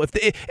the school.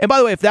 And by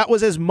the way, if that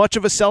was as much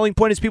of a selling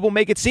point as people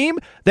make it seem,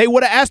 they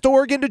would have asked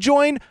Oregon to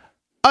join,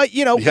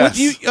 Yes. with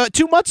you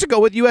 2 months ago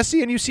with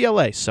USC and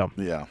UCLA. So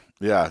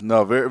Yeah,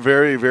 no, very,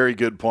 very, very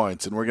good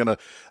points. And we're going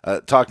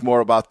to talk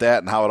more about that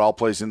and how it all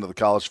plays into the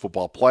college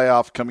football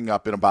playoff coming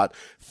up in about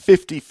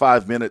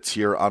 55 minutes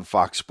here on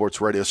Fox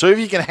Sports Radio. So if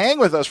you can hang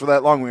with us for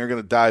that long, we're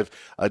going to dive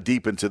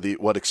deep into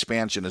what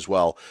expansion as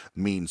well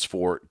means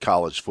for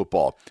college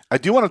football. I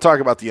do want to talk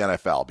about the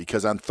NFL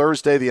because on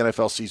Thursday, the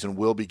NFL season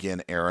will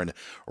begin, Aaron.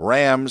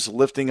 Rams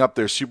lifting up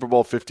their Super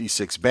Bowl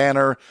 56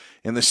 banner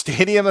in the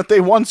stadium that they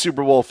won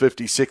Super Bowl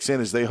 56 in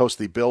as they host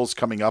the Bills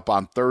coming up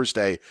on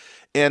Thursday.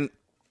 And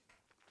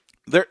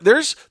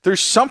there's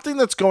something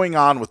that's going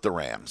on with the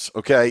Rams,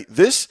 okay?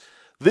 This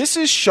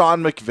is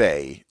Sean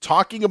McVay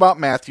talking about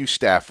Matthew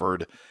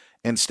Stafford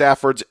and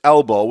Stafford's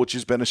elbow, which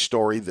has been a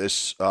story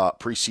this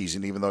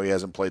preseason, even though he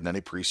hasn't played in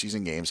any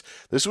preseason games.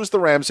 This was the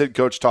Rams head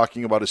coach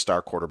talking about his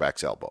star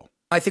quarterback's elbow.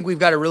 I think we've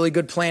got a really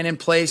good plan in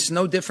place,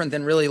 no different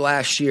than really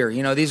last year.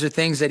 These are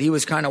things that he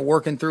was kind of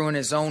working through in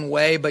his own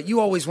way, but you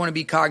always want to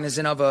be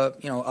cognizant of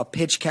a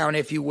pitch count,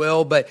 if you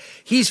will. But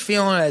he's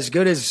feeling as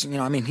good as,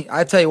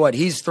 I tell you what,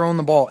 he's throwing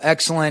the ball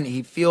excellent.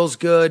 He feels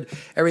good.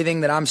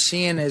 Everything that I'm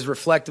seeing is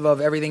reflective of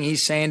everything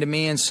he's saying to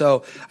me. And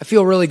so I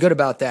feel really good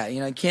about that.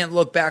 You can't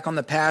look back on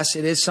the past.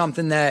 It is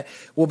something that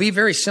will be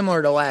very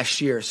similar to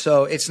last year.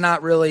 So it's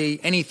not really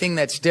anything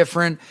that's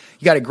different.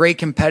 You got a great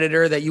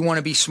competitor that you want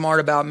to be smart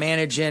about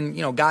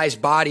managing, guys'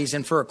 bodies.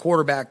 And for a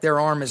quarterback, their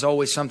arm is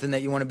always something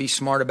that you want to be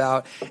smart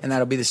about. And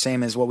that'll be the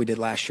same as what we did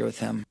last year with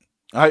him.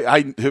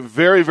 I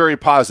very, very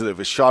positive,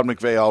 as Sean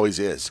McVay always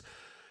is.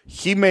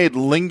 He made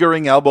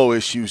lingering elbow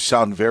issues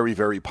sound very,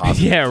 very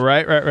positive. Yeah,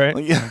 right.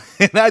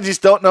 And I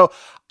just don't know.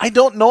 I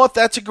don't know if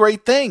that's a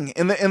great thing.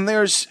 And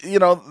there's,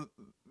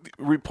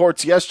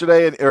 reports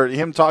yesterday, or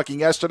him talking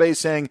yesterday,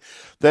 saying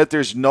that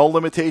there's no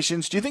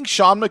limitations. Do you think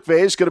Sean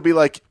McVay is going to be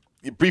like,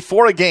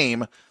 before a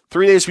game,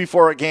 3 days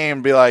before a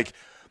game, be like,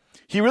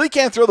 he really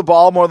can't throw the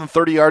ball more than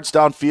 30 yards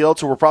downfield,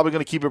 so we're probably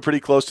going to keep it pretty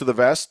close to the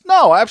vest?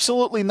 No,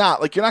 absolutely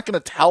not. Like, you're not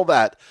going to tell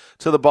that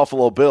to the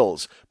Buffalo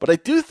Bills. But I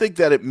do think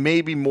that it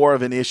may be more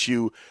of an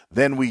issue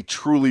than we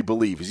truly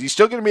believe. Is he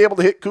still going to be able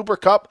to hit Cooper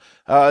Kupp?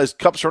 Is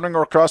Kupp's running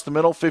across the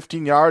middle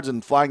 15 yards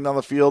and flying down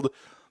the field?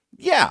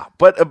 Yeah,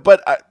 but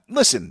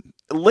listen,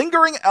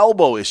 lingering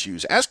elbow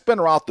issues, ask Ben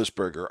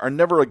Roethlisberger, are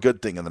never a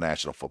good thing in the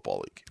National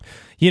Football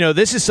League.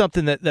 This is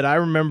something that I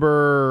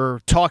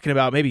remember talking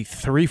about maybe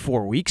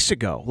 3-4 weeks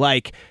ago.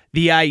 Like,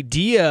 the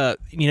idea,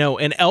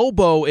 an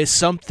elbow is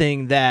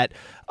something that,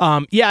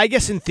 I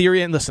guess in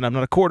theory, and listen, I'm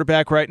not a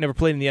quarterback, right? Never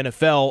played in the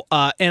NFL.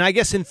 And I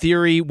guess in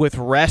theory with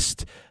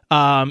rest,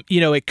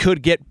 it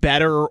could get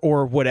better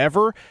or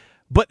whatever.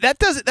 But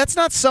that's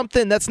not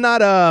something, that's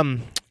not,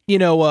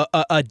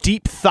 a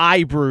deep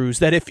thigh bruise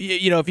that if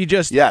you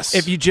just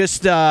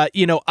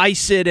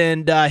ice it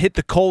and hit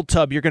the cold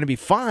tub, you're going to be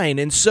fine.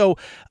 And so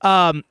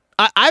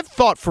I've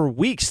thought for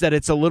weeks that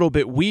it's a little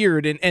bit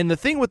weird. And the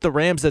thing with the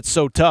Rams that's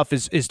so tough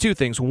is two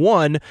things.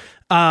 One,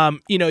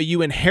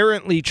 you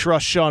inherently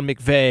trust Sean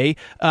McVay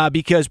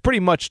because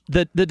pretty much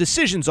the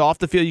decisions off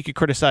the field, you could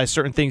criticize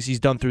certain things he's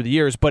done through the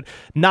years, but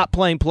not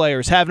playing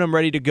players, having them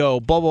ready to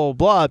go, blah, blah,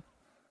 blah.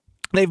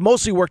 They've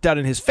mostly worked out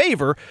in his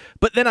favor.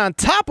 But then on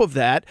top of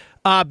that,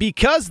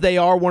 because they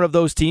are one of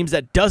those teams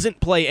that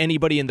doesn't play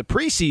anybody in the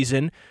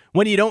preseason,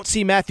 when you don't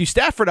see Matthew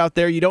Stafford out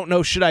there, you don't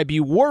know, should I be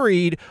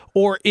worried,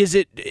 or is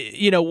it,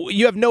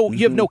 you have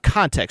no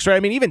context, right? I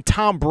mean, even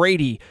Tom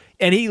Brady,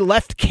 and he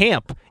left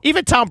camp.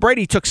 Even Tom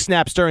Brady took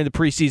snaps during the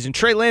preseason.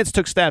 Trey Lance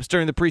took snaps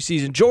during the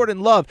preseason.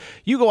 Jordan Love.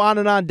 You go on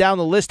and on down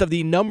the list of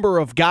the number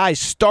of guys,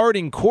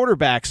 starting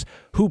quarterbacks,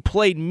 who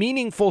played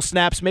meaningful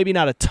snaps, maybe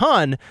not a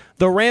ton.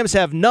 The Rams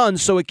have none,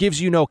 so it gives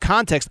you no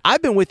context.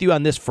 I've been with you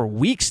on this for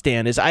weeks,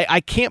 Dan, is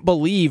I can't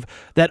believe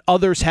that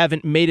others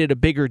haven't made it a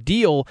bigger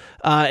deal.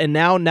 And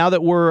now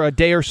that we're a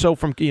day or so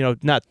from,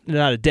 not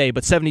a day,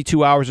 but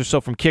 72 hours or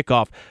so from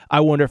kickoff, I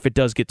wonder if it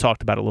does get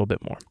talked about a little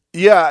bit more.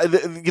 Yeah,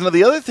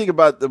 the other thing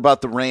about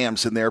the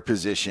Rams and their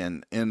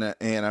position, and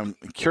I'm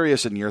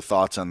curious in your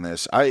thoughts on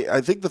this. I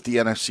think that the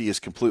NFC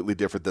is completely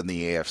different than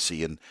the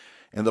AFC, and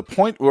the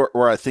point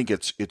where I think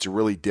it's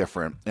really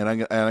different, and I'm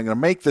going to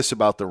make this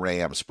about the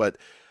Rams, but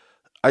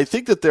I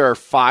think that there are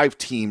 5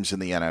 teams in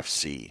the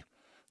NFC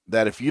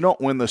that if you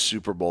don't win the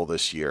Super Bowl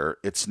this year,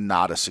 it's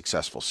not a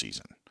successful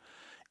season.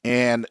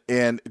 And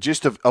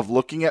just of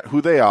looking at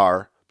who they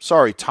are,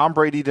 sorry, Tom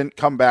Brady didn't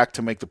come back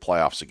to make the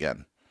playoffs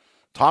again.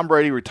 Tom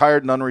Brady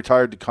retired and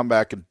unretired to come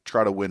back and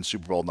try to win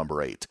Super Bowl number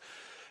 8.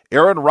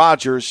 Aaron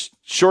Rodgers,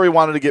 sure, he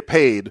wanted to get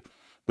paid,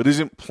 but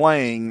isn't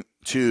playing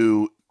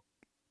to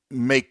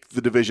make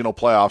the divisional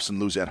playoffs and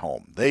lose at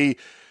home. They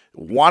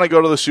want to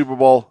go to the Super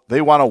Bowl.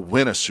 They want to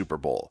win a Super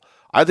Bowl.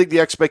 I think the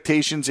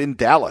expectations in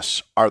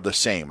Dallas are the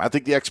same. I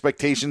think the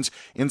expectations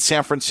in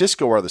San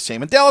Francisco are the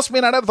same. And Dallas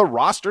may not have the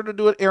roster to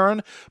do it,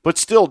 Aaron, but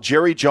still,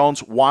 Jerry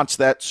Jones wants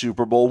that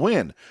Super Bowl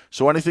win.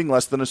 So anything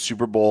less than a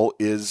Super Bowl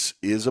is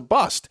a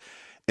bust.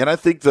 And I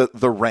think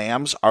the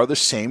Rams are the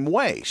same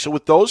way. So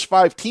with those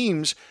 5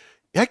 teams,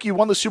 heck, you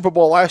won the Super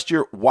Bowl last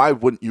year. Why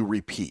wouldn't you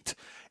repeat?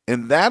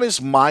 And that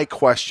is my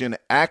question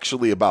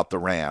actually about the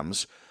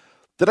Rams,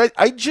 that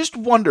I just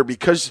wonder,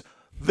 because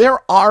there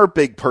are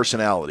big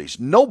personalities.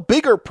 No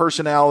bigger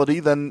personality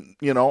than,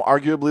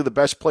 arguably the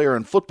best player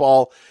in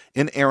football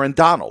in Aaron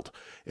Donald.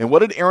 And what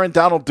did Aaron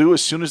Donald do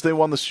as soon as they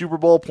won the Super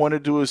Bowl?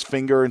 Pointed to his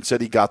finger and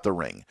said he got the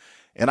ring.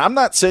 And I'm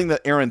not saying that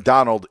Aaron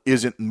Donald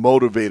isn't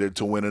motivated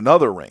to win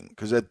another ring,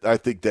 because I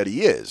think that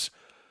he is.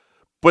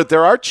 But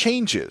there are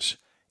changes,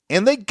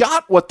 and they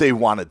got what they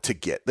wanted to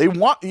get. They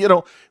want,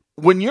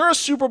 when you're a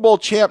Super Bowl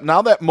champ,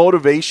 now that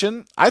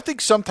motivation, I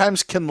think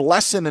sometimes can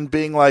lessen in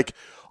being like,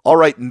 all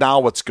right, now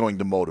what's going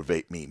to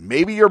motivate me?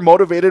 Maybe you're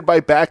motivated by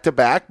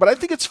back-to-back, but I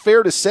think it's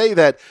fair to say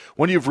that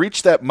when you've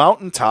reached that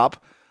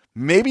mountaintop,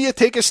 maybe you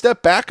take a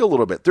step back a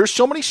little bit. There's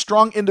so many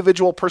strong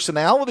individual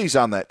personalities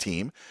on that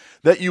team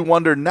that you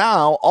wonder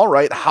now, all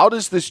right, how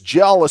does this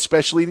gel,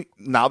 especially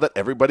now that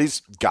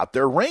everybody's got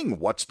their ring?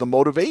 What's the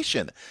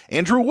motivation?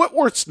 Andrew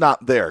Whitworth's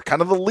not there,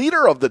 kind of the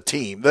leader of the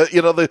team,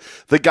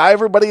 the guy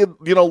everybody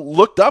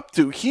looked up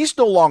to. He's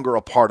no longer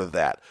a part of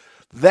that.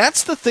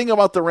 That's the thing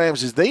about the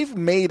Rams is they've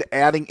made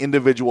adding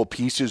individual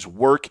pieces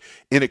work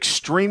in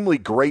extremely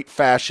great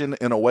fashion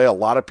in a way a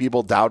lot of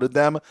people doubted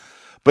them.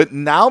 But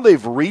now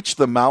they've reached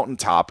the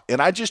mountaintop,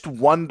 and I just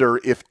wonder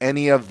if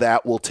any of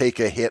that will take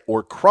a hit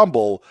or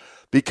crumble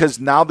because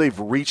now they've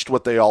reached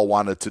what they all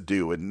wanted to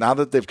do. And now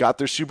that they've got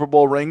their Super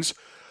Bowl rings,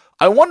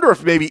 I wonder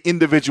if maybe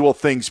individual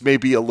things may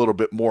be a little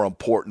bit more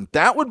important.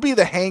 That would be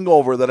the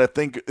hangover that I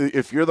think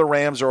if you're the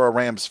Rams or a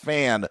Rams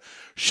fan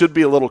should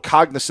be a little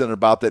cognizant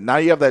about, that now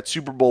you have that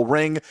Super Bowl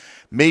ring.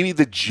 Maybe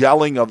the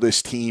gelling of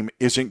this team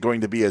isn't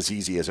going to be as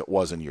easy as it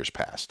was in years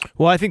past.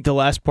 Well, I think the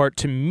last part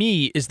to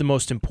me is the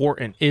most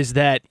important, is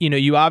that,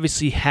 you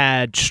obviously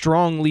had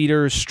strong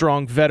leaders,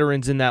 strong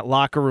veterans in that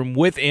locker room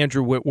with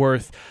Andrew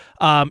Whitworth.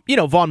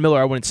 Von Miller,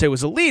 I wouldn't say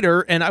was a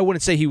leader, and I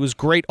wouldn't say he was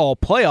great all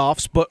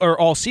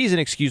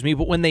season,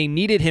 but when they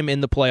needed him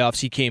in the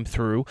playoffs, he came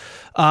through.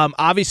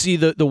 Obviously,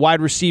 the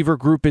wide receiver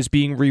group is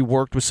being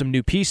reworked with some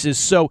new pieces.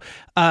 So,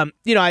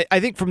 I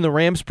think from the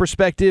Rams'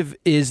 perspective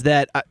is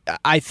that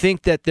I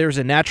think that there's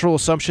a natural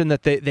assumption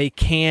that they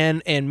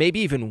can and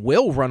maybe even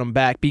will run them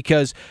back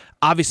because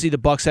obviously the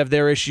Bucs have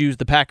their issues,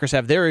 the Packers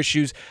have their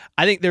issues.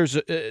 I think there's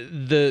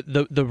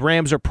the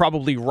Rams are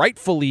probably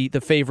rightfully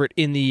the favorite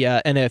in the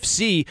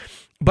NFC.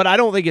 But I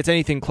don't think it's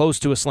anything close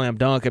to a slam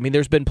dunk. I mean,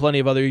 there's been plenty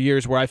of other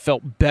years where I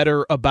felt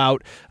better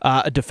about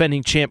a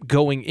defending champ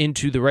going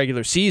into the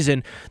regular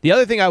season. The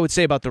other thing I would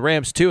say about the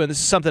Rams, too, and this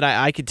is something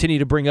I continue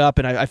to bring up,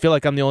 and I feel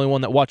like I'm the only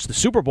one that watched the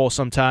Super Bowl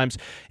sometimes,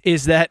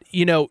 is that,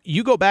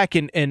 you go back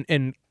and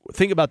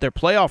think about their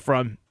playoff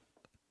run.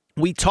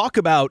 We talk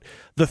about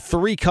the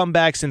 3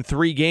 comebacks in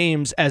 3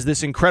 games as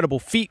this incredible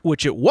feat,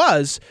 which it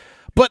was.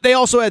 But they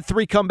also had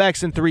 3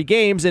 comebacks in 3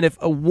 games, and if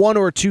one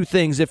or two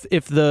things, if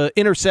the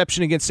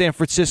interception against San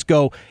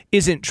Francisco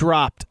isn't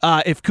dropped,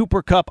 if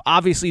Cooper Kupp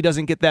obviously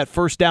doesn't get that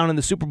first down in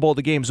the Super Bowl,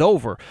 the game's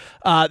over.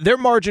 Their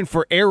margin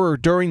for error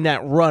during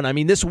that run, I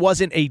mean, this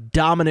wasn't a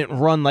dominant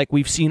run like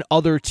we've seen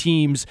other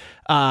teams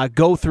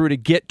go through to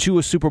get to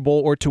a Super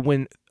Bowl or to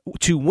win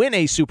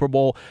a Super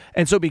Bowl.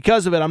 And so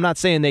because of it, I'm not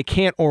saying they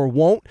can't or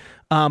won't,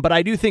 but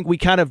I do think we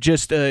kind of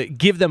just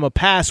give them a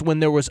pass when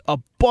there was a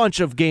bunch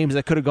of games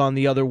that could have gone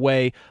the other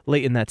way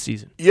late in that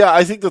season. Yeah,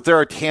 I think that there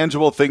are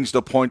tangible things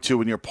to point to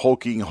when you're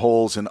poking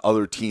holes in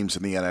other teams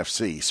in the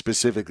NFC,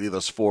 specifically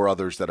those 4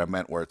 others that I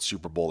meant where it's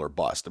Super Bowl or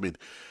bust. I mean,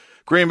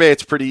 Green Bay,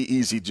 it's pretty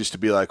easy just to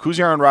be like, who's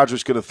Aaron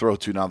Rodgers going to throw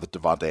to now that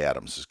Devontae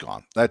Adams is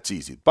gone? That's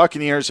easy.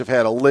 Buccaneers have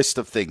had a list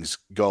of things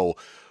go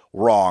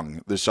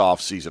wrong this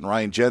offseason.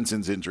 Ryan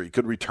Jensen's injury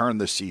could return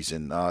this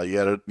season. You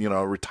had a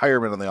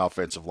retirement on the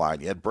offensive line.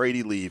 You had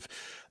Brady leave.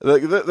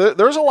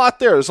 There's a lot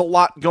there. There's a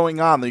lot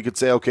going on that you could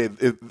say, okay,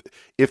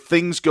 if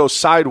things go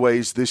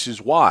sideways, this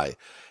is why.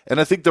 And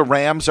I think the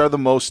Rams are the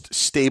most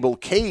stable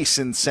case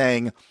in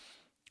saying,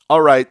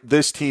 all right,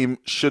 this team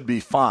should be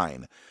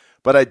fine.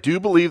 But I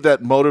do believe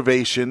that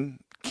motivation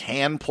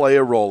can play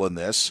a role in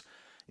this.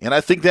 And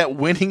I think that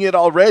winning it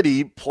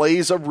already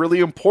plays a really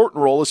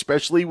important role,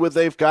 especially when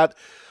they got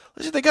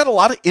a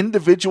lot of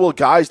individual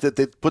guys that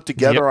they put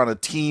together on a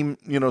team,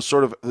 in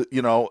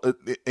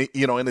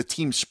a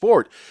team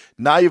sport.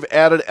 Now you've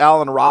added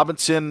Allen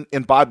Robinson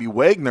and Bobby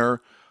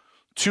Wagner,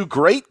 2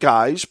 great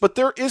guys, but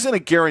there isn't a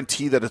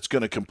guarantee that it's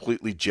going to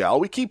completely gel.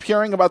 We keep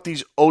hearing about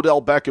these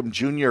Odell Beckham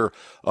Jr.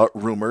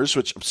 Rumors,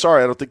 which I'm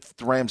sorry, I don't think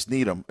the Rams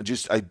need them.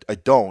 I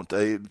don't.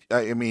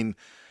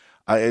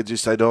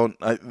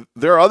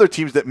 There are other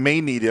teams that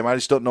may need him. I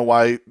just don't know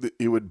why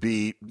he would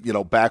be,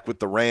 back with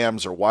the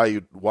Rams or why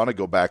you'd want to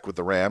go back with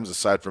the Rams,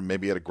 aside from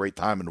maybe he had a great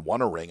time and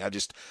won a ring.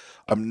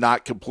 I'm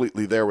not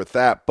completely there with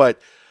that.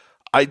 But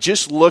I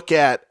just look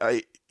at,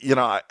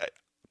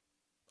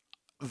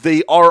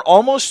 they are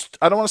almost,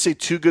 I don't want to say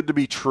too good to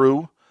be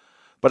true,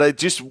 but I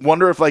just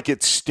wonder if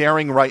it's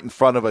staring right in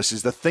front of us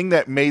is the thing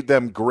that made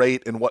them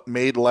great and what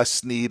made Les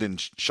Snead and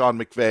Sean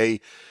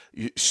McVay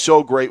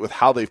so great with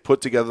how they've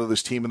put together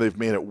this team and they've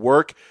made it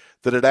work,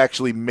 that it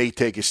actually may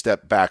take a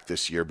step back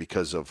this year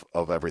because of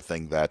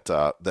everything that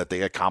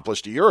they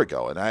accomplished a year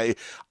ago. And I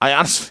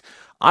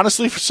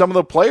honestly, for some of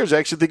the players, I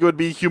actually think it would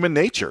be human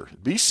nature,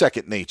 be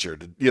second nature.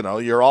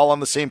 You're all on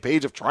the same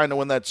page of trying to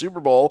win that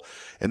Super Bowl,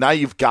 and now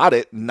you've got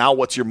it. Now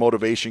what's your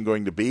motivation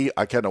going to be?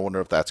 I kind of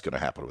wonder if that's going to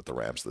happen with the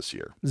Rams this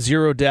year.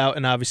 Zero doubt,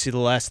 and obviously the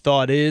last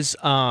thought is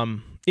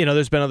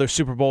there's been other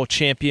Super Bowl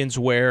champions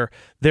where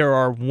there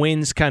are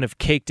wins kind of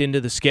caked into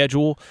the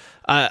schedule.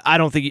 I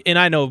don't think, and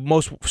I know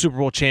most Super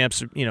Bowl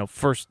champs,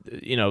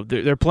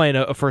 they're playing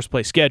a first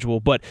place schedule.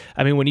 But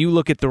I mean, when you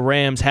look at the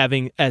Rams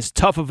having as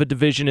tough of a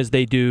division as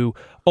they do,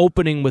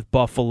 opening with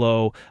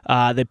Buffalo,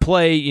 they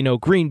play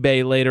Green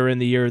Bay later in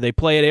the year. They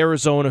play at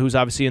Arizona, who's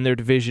obviously in their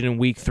division in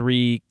Week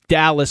 3.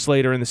 Dallas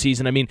later in the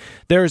season. I mean,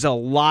 there's a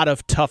lot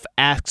of tough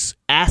asks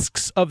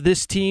of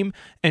this team.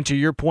 And to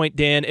your point,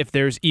 Dan, if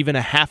there's even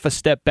a half a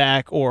step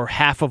back or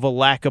half of a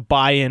lack of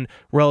buy-in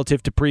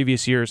relative to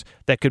previous years,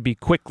 that could be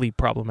quickly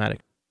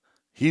problematic.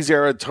 He's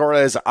Aaron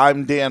Torres.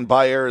 I'm Dan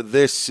Beyer.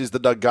 This is the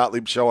Doug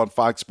Gottlieb Show on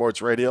Fox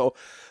Sports Radio.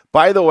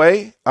 By the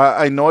way,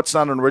 I know it's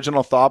not an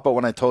original thought, but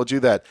when I told you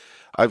that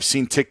I've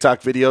seen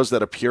TikTok videos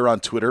that appear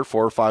on Twitter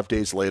 4 or 5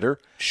 days later.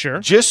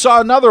 Sure. Just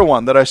saw another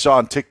one that I saw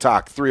on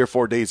TikTok 3 or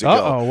 4 days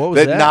ago. What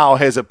was that? Now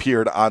has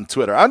appeared on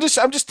Twitter. I'm just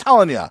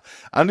telling you.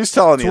 That's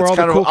where all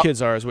the cool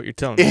kids are, is what you're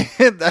telling me.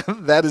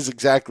 That is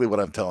exactly what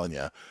I'm telling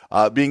you.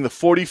 Being the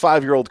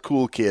 45-year-old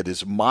cool kid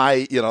is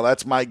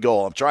that's my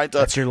goal. I'm trying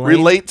to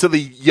relate to the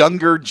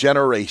younger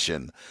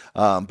generation.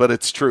 But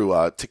it's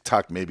true.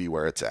 TikTok may be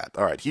where it's at.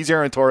 All right. He's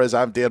Aaron Torres.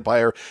 I'm Dan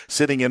Beyer,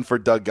 sitting in for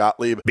Doug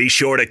Gottlieb. Be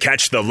sure to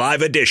catch the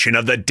live edition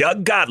of the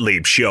Doug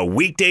Gottlieb Show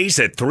weekdays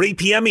at 3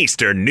 p.m.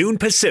 Eastern, noon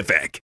Pacific.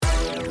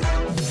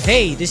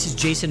 Hey, this is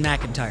Jason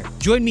McIntyre.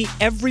 Join me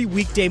every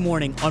weekday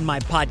morning on my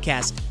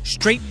podcast,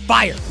 Straight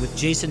Fire with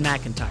Jason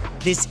McIntyre.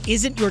 This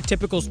isn't your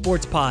typical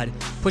sports pod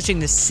pushing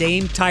the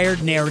same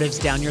tired narratives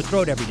down your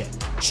throat every day.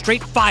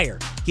 Straight Fire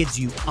gives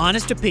you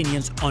honest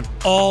opinions on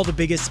all the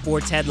biggest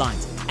sports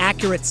headlines,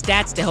 accurate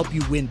stats to help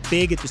you win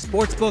big at the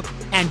sportsbook,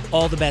 and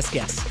all the best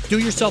guests. Do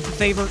yourself a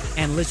favor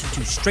and listen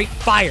to Straight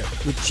Fire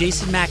with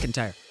Jason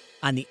McIntyre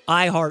on the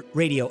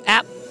iHeartRadio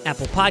app,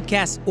 Apple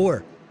Podcasts,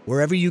 or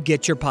wherever you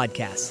get your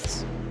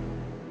podcasts.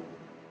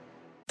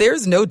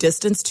 There's no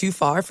distance too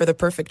far for the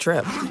perfect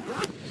trip.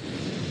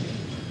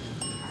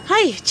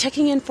 Hi,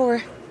 checking in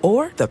for...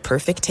 Or the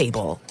perfect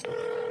table.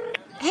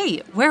 Hey,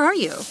 where are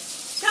you?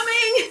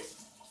 Coming!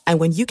 And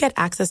when you get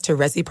access to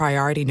Resi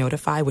Priority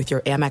Notify with your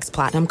Amex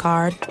Platinum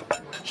card...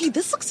 Hey,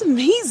 this looks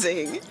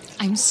amazing.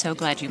 I'm so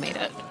glad you made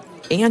it.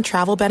 And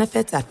travel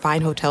benefits at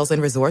fine hotels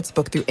and resorts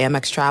booked through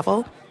Amex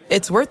Travel,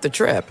 it's worth the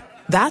trip.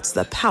 That's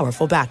the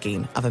powerful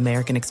backing of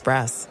American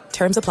Express.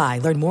 Terms apply.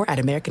 Learn more at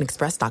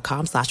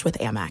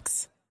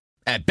americanexpress.com/withAmex.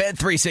 At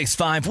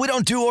Bet365, we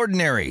don't do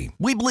ordinary.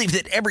 We believe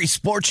that every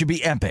sport should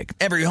be epic.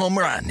 Every home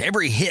run,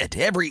 every hit,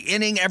 every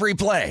inning, every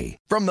play.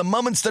 From the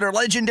moments that are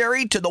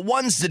legendary to the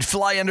ones that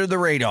fly under the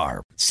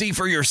radar. See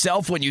for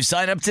yourself when you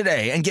sign up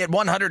today and get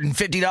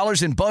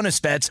 $150 in bonus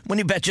bets when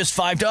you bet just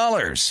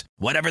 $5.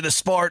 Whatever the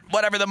sport,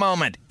 whatever the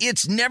moment,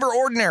 it's never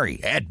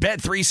ordinary at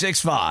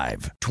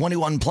Bet365.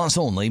 21 plus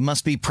only.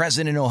 Must be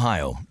present in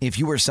Ohio. If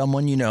you or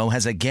someone you know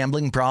has a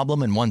gambling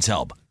problem and wants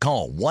help,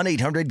 call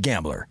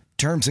 1-800-GAMBLER.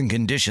 Terms and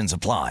conditions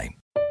apply.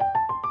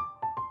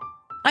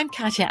 I'm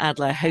Katya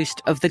Adler,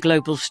 host of The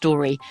Global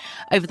Story.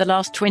 Over the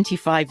last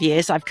 25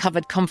 years, I've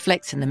covered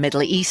conflicts in the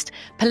Middle East,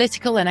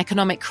 political and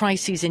economic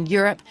crises in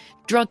Europe,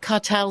 drug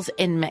cartels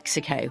in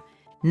Mexico.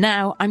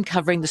 Now I'm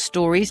covering the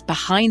stories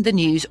behind the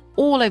news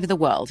all over the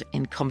world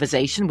in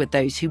conversation with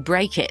those who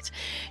break it.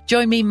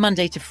 Join me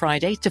Monday to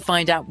Friday to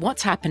find out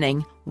what's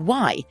happening,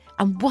 why,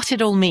 and what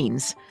it all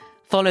means.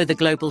 Follow The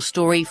Global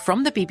Story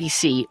from the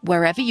BBC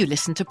wherever you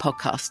listen to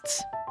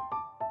podcasts.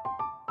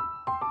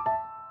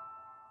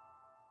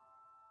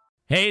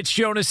 Hey, it's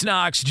Jonas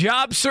Knox.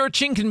 Job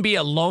searching can be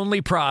a lonely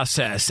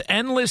process.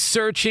 Endless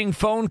searching,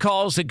 phone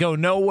calls that go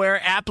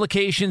nowhere,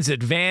 applications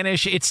that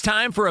vanish. It's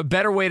time for a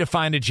better way to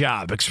find a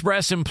job.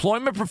 Express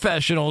Employment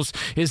Professionals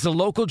is the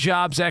local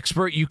jobs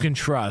expert you can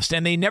trust,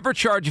 and they never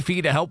charge a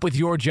fee to help with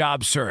your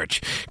job search.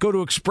 Go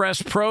to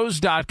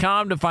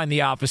expresspros.com to find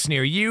the office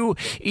near you.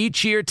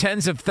 Each year,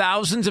 tens of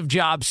thousands of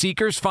job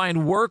seekers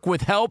find work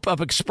with help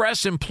of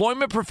Express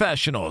Employment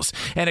Professionals,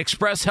 and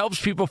Express helps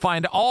people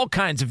find all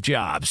kinds of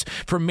jobs,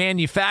 from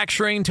manufacturing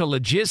to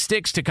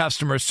logistics to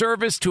customer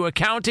service to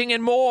accounting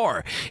and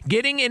more.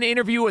 Getting an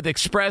interview with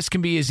Express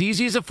can be as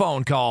easy as a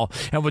phone call,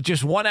 and with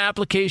just one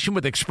application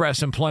with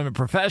Express Employment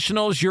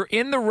Professionals, you're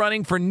in the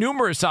running for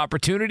numerous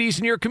opportunities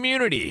in your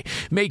community.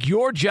 Make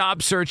your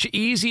job search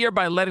easier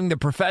by letting the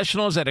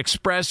professionals at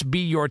Express be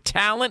your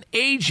talent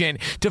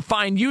agent to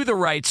find you the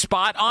right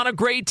spot on a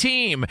great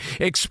team.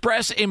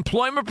 Express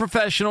Employment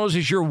Professionals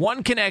is your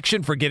one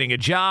connection for getting a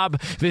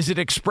job. Visit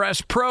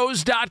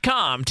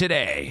expresspros.com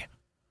today.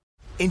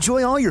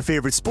 Enjoy all your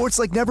favorite sports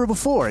like never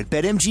before at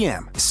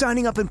BetMGM.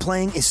 Signing up and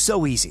playing is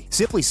so easy.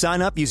 Simply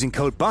sign up using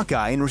code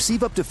Buckeye and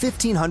receive up to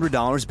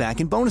 $1,500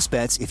 back in bonus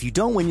bets if you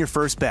don't win your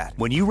first bet.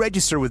 When you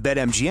register with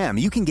BetMGM,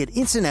 you can get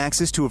instant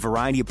access to a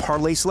variety of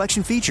parlay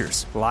selection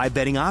features, live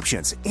betting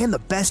options, and the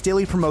best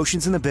daily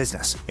promotions in the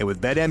business. And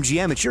with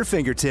BetMGM at your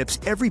fingertips,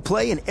 every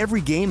play and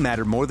every game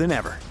matter more than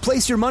ever.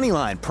 Place your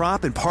moneyline,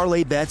 prop, and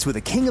parlay bets with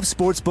the king of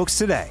sportsbooks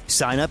today.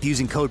 Sign up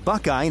using code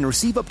Buckeye and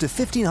receive up to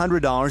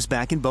 $1,500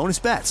 back in bonus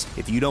bets.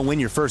 If you don't win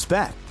your first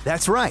bet.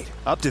 That's right,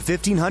 up to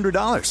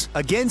 $1,500.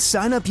 Again,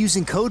 sign up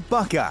using code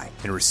Buckeye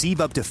and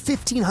receive up to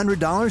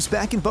 $1,500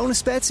 back in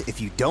bonus bets if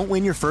you don't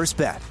win your first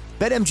bet.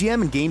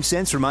 BetMGM and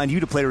GameSense remind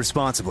you to play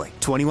responsibly.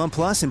 21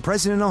 plus and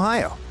present in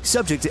Ohio.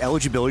 Subject to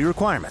eligibility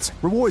requirements.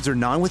 Rewards are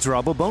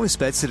non-withdrawable bonus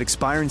bets that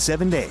expire in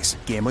 7 days.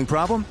 Gambling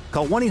problem?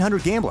 Call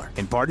 1-800-GAMBLER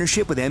in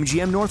partnership with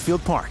MGM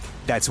Northfield Park.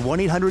 That's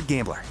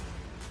 1-800-GAMBLER.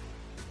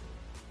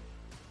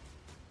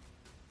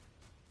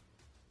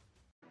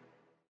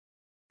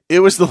 It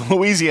was the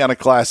Louisiana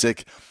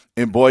Classic,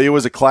 and boy, it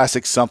was a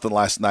classic something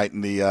last night in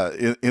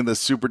the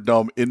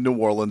Superdome in New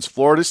Orleans.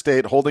 Florida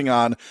State holding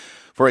on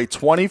for a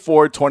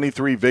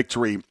 24-23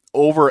 victory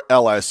over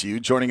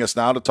LSU. Joining us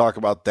now to talk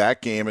about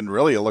that game and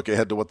really a look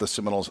ahead to what the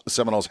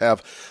Seminoles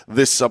have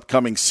this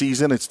upcoming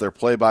season. It's their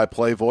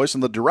play-by-play voice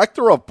and the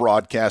director of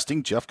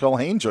broadcasting, Jeff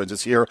Culhane, joins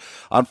us here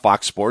on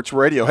Fox Sports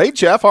Radio. Hey,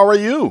 Jeff, how are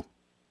you?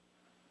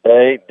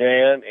 Hey,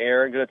 Dan,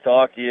 Aaron, good to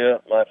talk to you,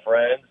 my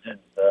friends. And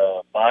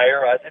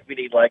Buyer, I think we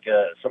need like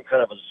some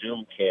kind of a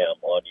Zoom cam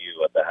on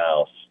you at the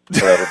house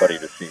for everybody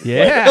to see.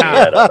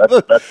 Yeah.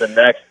 That's the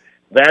next.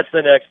 That's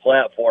the next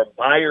platform.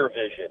 Buyer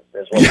Vision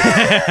is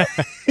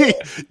what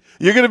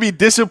You're going to be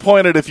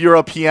disappointed if you're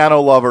a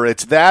piano lover.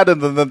 It's that, and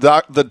then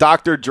the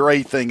Dr.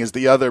 Dre thing is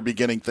the other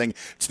beginning thing.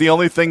 It's the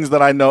only things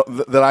that I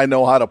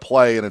know how to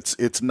play, and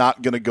it's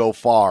not going to go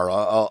far.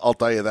 I'll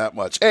tell you that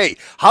much. Hey,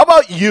 how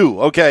about you?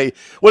 Okay,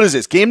 what is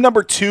this? Game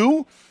number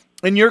 2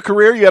 in your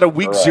career? You had a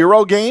week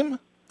 0 game?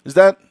 Is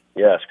that?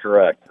 Yes,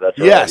 correct. That's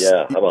right. Yes.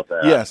 Yeah, how about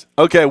that? Yes.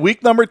 Okay,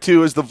 week number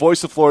 2 is the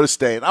voice of Florida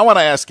State. I want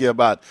to ask you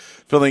about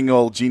filling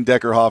old Gene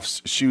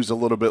Deckerhoff's shoes a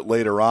little bit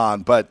later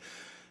on, but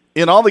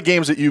in all the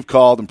games that you've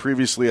called and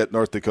previously at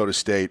North Dakota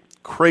State,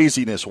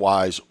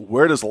 craziness-wise,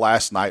 where does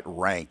last night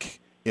rank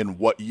in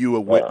what you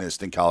have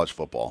witnessed in college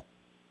football?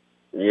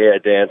 Yeah,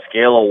 Dan,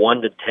 scale of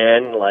 1 to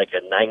 10, like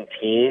a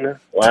 19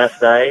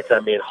 last night. I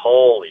mean,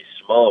 holy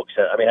smokes.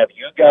 I mean, have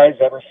you guys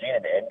ever seen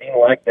an ending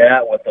like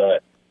that with a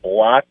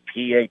block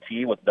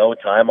PAT with no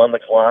time on the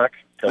clock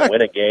to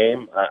win a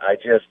game? I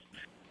just,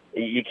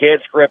 you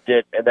can't script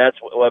it, and that's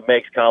what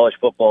makes college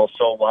football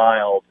so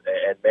wild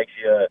and makes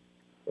you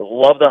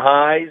love the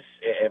highs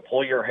and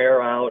pull your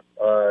hair out,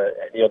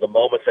 the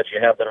moments that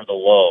you have that are the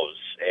lows.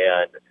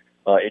 And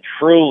it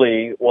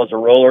truly was a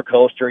roller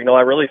coaster.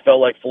 I really felt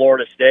like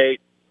Florida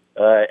State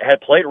had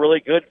played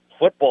really good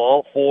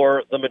football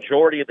for the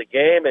majority of the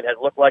game and had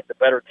looked like the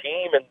better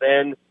team. And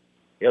then,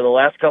 the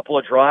last couple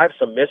of drives,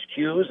 some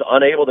miscues,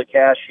 unable to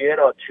cash in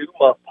on 2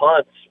 muff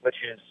punts, which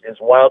is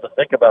wild to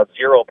think about.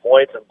 0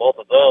 points in both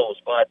of those.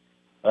 But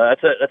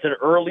that's an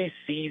early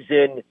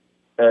season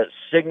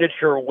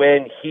signature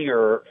win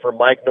here for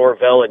Mike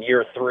Norvell in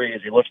year 3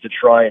 as he looks to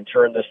try and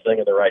turn this thing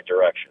in the right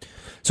direction.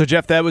 So,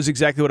 Jeff, that was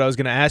exactly what I was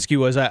going to ask you.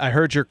 Was I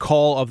heard your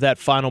call of that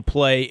final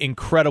play,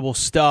 incredible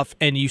stuff,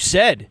 and you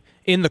said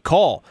in the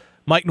call,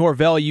 Mike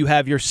Norvell, you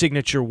have your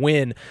signature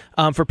win.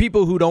 For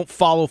people who don't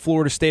follow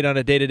Florida State on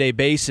a day-to-day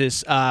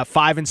basis,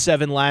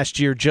 5-7 last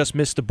year, just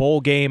missed the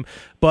bowl game.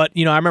 But,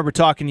 I remember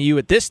talking to you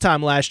at this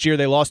time last year.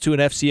 They lost to an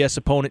FCS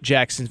opponent,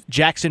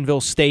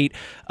 Jacksonville State.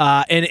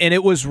 And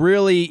it was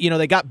really,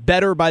 they got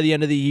better by the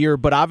end of the year.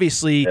 But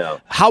obviously,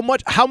 how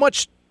much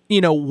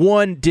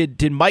one,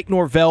 did Mike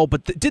Norvell,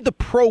 but did the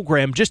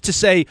program just to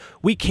say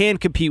we can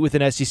compete with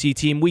an SEC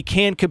team, we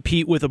can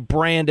compete with a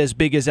brand as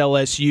big as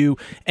LSU,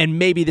 and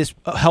maybe this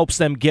helps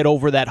them get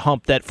over that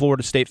hump that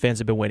Florida State fans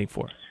have been waiting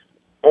for?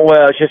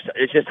 Well,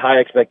 it's just high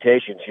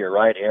expectations here,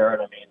 right, Aaron?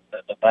 I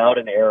mean, the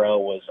Bowden era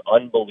was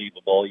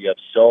unbelievable. You have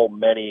so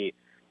many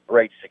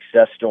great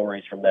success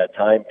stories from that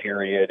time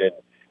period, and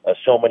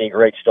so many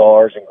great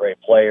stars and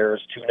great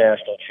players, 2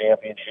 national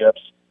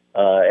championships.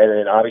 And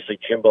then obviously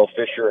Jimbo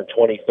Fisher in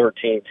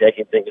 2013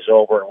 taking things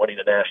over and winning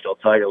the national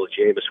title with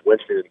Jameis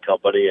Winston and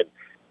company, and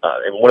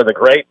one of the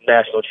great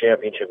national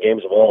championship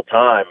games of all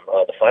time,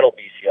 the final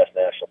BCS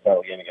national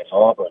title game against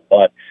Auburn.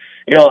 But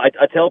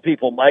I tell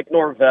people, Mike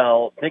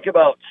Norvell, think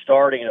about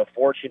starting a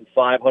Fortune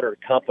 500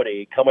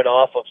 company coming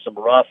off of some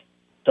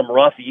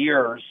rough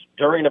years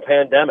during a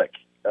pandemic.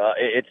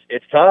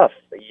 It's tough.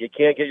 You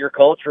can't get your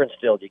culture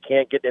instilled. You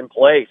can't get in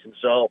place, and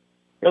so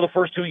the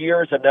first 2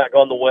 years have not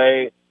gone the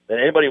way that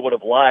anybody would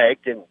have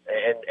liked, and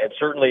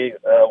certainly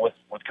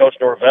with Coach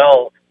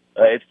Norvell,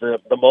 it's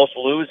the most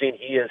losing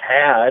he has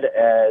had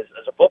as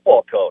a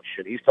football coach.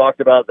 And he's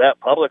talked about that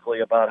publicly,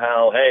 about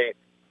how, hey,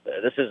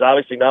 this is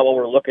obviously not what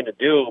we're looking to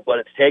do, but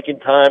it's taking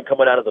time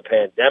coming out of the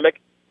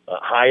pandemic,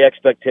 high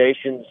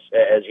expectations,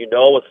 as you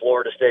know, with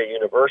Florida State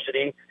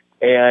University,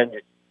 and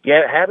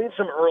having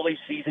some early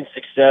season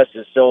success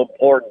is so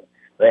important.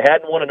 They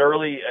hadn't won an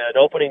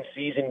opening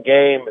season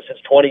game since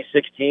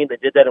 2016. They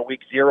did that in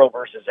week 0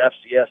 versus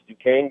FCS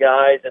Duquesne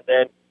guys. And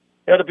then,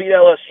 to beat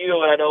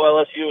LSU, and I know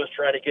LSU is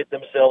trying to get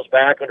themselves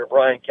back under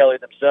Brian Kelly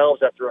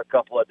themselves after a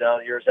couple of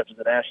down years after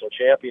the national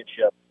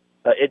championship.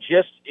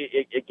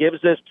 It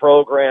gives this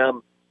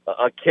program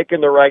a kick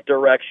in the right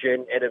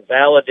direction, and it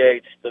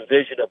validates the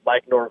vision of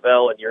Mike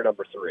Norvell in year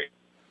number 3.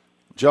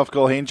 Jeff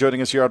Culhane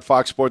joining us here on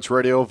Fox Sports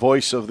Radio,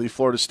 voice of the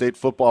Florida State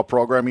football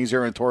program. He's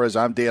Aaron Torres.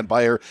 I'm Dan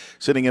Beyer,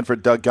 sitting in for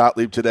Doug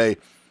Gottlieb today.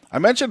 I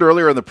mentioned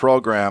earlier in the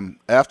program,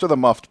 after the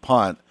muffed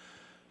punt,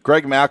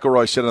 Greg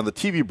McElroy said on the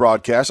TV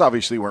broadcast,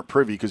 obviously you weren't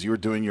privy because you were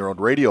doing your own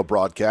radio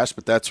broadcast,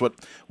 but that's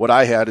what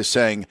I had is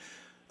saying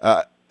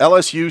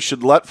LSU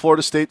should let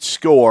Florida State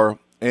score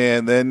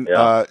and then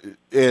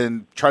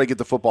and try to get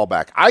the football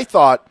back. I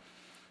thought,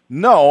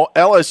 no,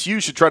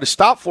 LSU should try to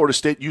stop Florida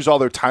State, use all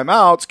their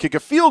timeouts, kick a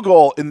field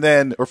goal,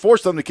 or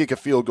force them to kick a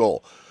field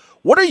goal.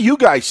 What are you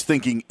guys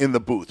thinking in the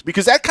booth?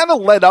 Because that kind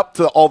of led up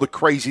to all the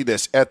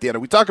craziness at the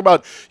end. We talk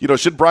about,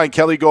 should Brian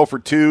Kelly go for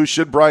 2?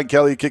 Should Brian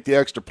Kelly kick the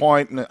extra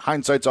point? And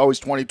hindsight's always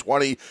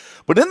 20/20.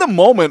 But in the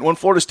moment when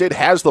Florida State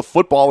has the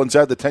football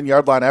inside the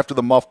 10-yard line after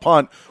the muff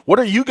punt, what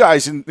are you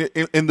guys in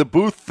the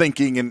booth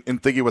thinking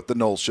and thinking what the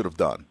Noles should have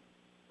done?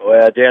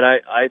 Well, Dan,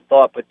 I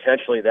thought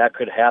potentially that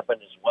could happen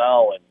as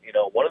well. And,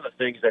 one of the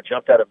things that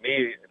jumped out at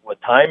me with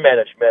time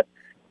management,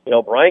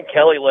 Brian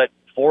Kelly let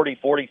 40,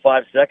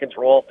 45 seconds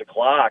roll off the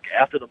clock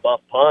after the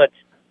muff punt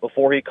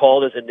before he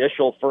called his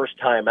initial first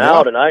time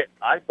out. And I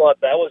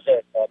thought that was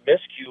a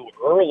miscue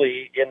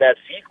early in that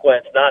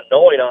sequence, not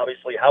knowing,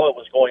 obviously, how it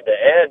was going to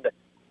end.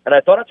 And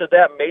I thought after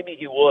that maybe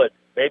he would.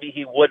 Maybe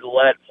he would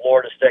let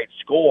Florida State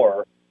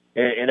score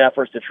in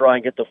efforts to try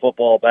and get the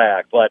football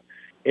back. But,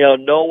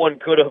 no one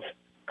could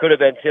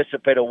have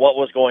anticipated what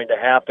was going to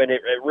happen.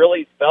 It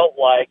really felt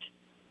like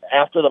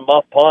after the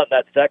muff punt,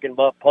 that second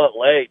muff punt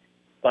late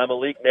by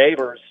Malik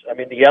Neighbors, I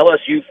mean, the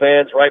LSU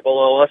fans right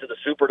below us at the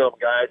Superdome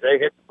guys, they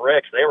hit the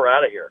bricks. They were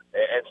out of here.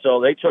 And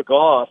so they took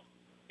off,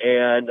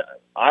 and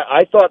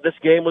I thought this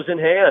game was in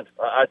hand.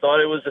 I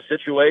thought it was a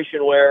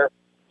situation where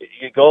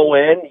you go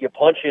in, you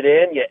punch it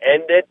in, you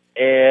end it,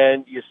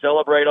 and you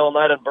celebrate all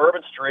night on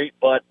Bourbon Street.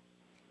 But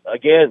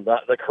again,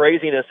 the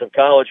craziness of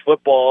college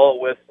football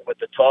with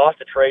the toss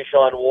to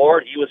Trayshawn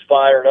Ward, he was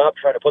fired up,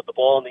 trying to put the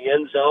ball in the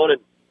end zone,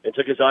 and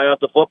took his eye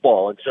off the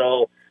football. And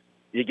so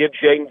you give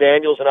Jaden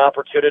Daniels an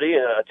opportunity,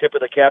 and a tip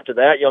of the cap to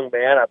that young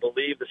man. I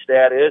believe the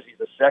stat is he's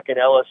the second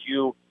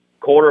LSU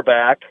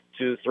quarterback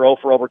to throw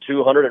for over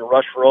 200 and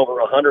rush for over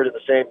 100 in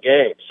the same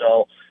game.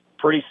 So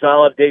pretty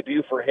solid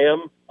debut for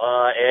him,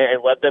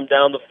 and led them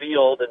down the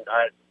field. And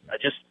I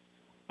just,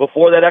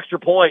 before that extra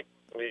point,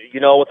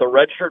 with a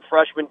redshirt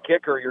freshman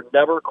kicker, you're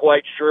never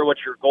quite sure what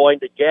you're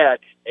going to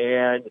get.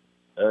 And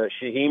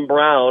Shaheem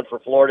Brown for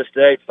Florida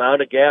State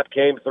found a gap,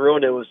 came through,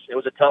 and it was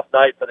a tough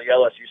night for the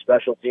LSU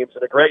special teams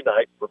and a great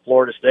night for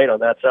Florida State on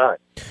that side.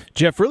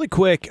 Jeff, really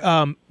quick,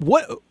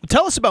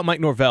 tell us about Mike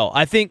Norvell.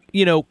 I think,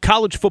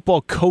 college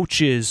football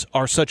coaches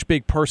are such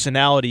big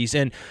personalities,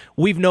 and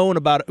we've known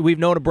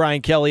of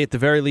Brian Kelly at the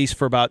very least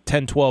for about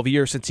 10, 12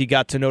 years since he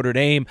got to Notre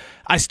Dame.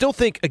 I still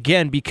think,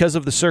 again, because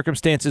of the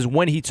circumstances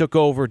when he took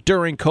over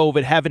during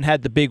COVID, haven't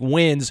had the big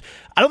wins,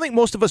 I don't think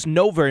most of us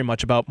know very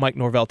much about Mike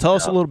Norvell. Tell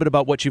us a little bit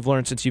about what you've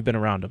learned since you've been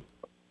around him.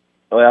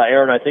 Well,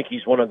 Aaron, I think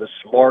he's one of the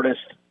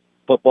smartest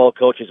football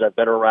coaches I've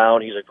been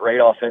around. He's a great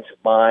offensive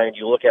mind.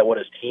 You look at what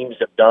his teams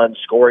have done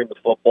scoring the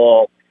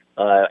football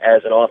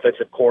as an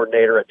offensive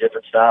coordinator at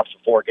different stops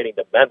before getting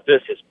to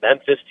Memphis. His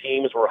Memphis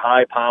teams were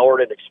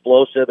high-powered and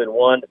explosive and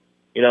won,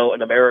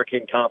 an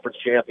American Conference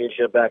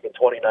championship back in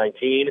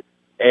 2019.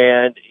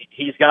 And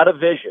he's got a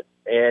vision.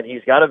 And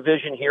he's got a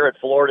vision here at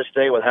Florida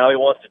State with how he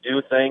wants to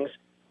do things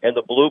and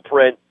the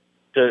blueprint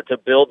to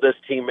build this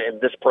team and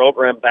this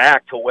program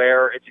back to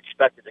where it's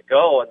expected to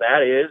go, and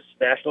that is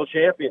national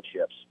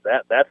championships.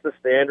 That's the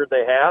standard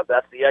they have.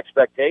 That's the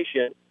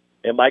expectation,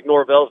 and Mike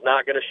Norvell's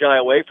not going to shy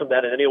away from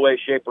that in any way,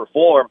 shape, or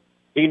form.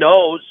 He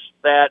knows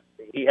that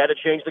he had to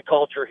change the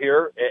culture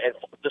here and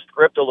flip the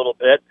script a little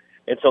bit,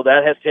 and so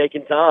that has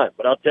taken time.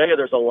 But I'll tell you,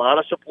 there's a lot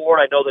of support.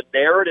 I know the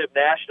narrative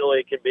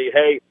nationally can be,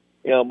 hey,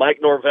 Mike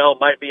Norvell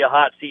might be a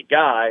hot seat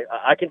guy.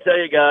 I can tell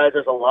you guys,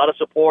 there's a lot of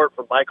support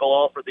from Michael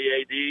Alford, the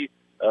AD,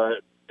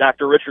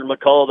 Dr. Richard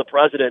McCullough, the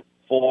president,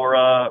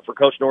 for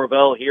Coach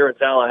Norvell here in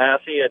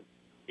Tallahassee, and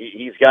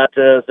he's got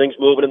things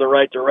moving in the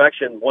right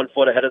direction, one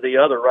foot ahead of the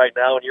other right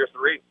now in year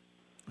 3.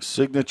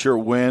 Signature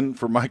win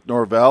for Mike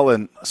Norvell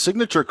and a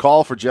signature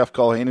call for Jeff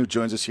Culhane, who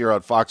joins us here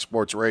on Fox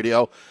Sports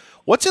Radio.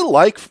 What's it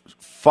like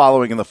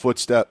following in the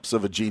footsteps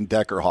of a Gene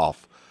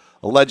Deckerhoff,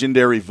 a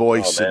legendary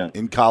voice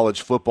in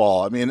college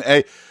football? I mean,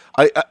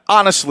 I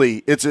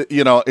honestly, it's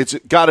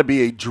got to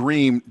be a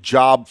dream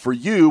job for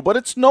you, but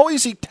it's no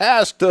easy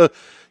task to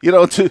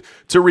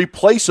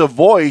replace a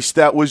voice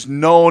that was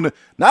known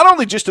not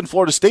only just in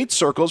Florida State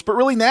circles, but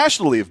really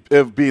nationally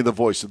of being the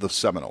voice of the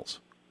Seminoles.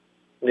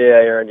 Yeah,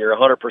 Aaron, you're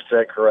 100%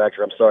 correct.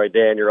 Or I'm sorry,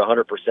 Dan, you're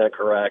 100%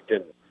 correct.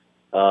 And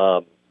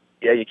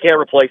you can't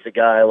replace a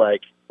guy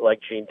like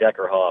Gene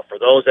Deckerhoff. For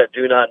those that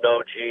do not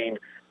know Gene,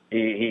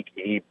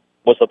 he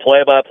was the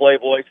play-by-play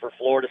voice for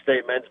Florida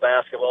State men's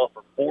basketball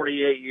for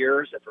 48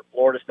 years and for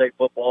Florida State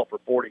football for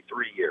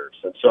 43 years.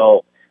 And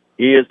so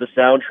he is the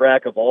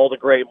soundtrack of all the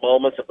great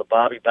moments of the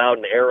Bobby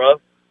Bowden era,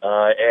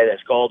 and has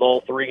called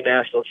all 3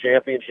 national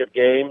championship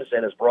games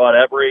and has brought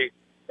every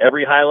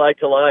highlight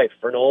to life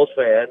for Noles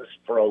fans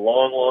for a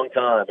long, long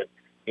time. And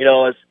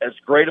as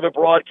great of a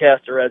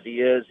broadcaster as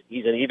he is,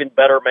 he's an even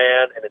better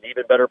man and an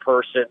even better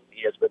person.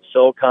 He has been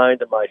so kind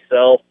to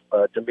myself,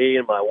 to me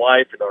and my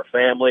wife and our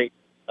family,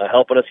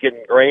 helping us get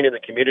ingrained in the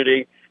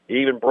community.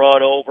 He even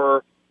brought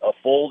over a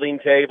folding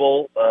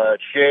table,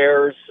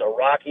 chairs, a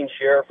rocking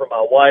chair for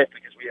my wife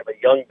because we have a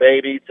young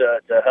baby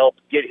to help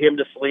get him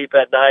to sleep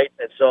at night.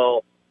 And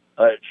so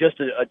just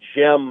a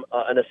gem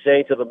and a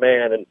saint of a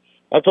man. And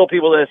I've told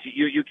people this,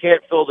 you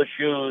can't fill the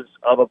shoes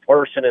of a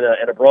person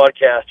and a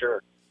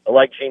broadcaster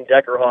like Gene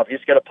Deckerhoff. You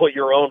just got to put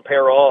your own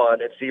pair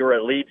on and see where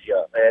it leads you.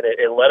 And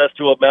it led us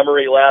to a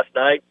memory last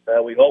night.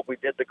 We hope we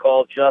did the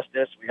call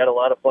justice. We had a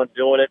lot of fun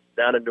doing it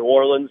down in New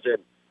Orleans, and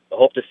I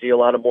hope to see a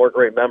lot of more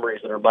great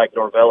memories that are Mike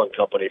Norvell and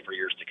company for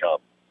years to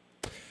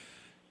come.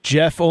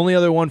 Jeff, only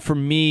other one for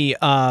me.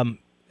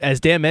 As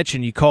Dan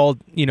mentioned, you called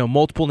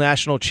multiple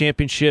national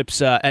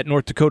championships at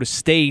North Dakota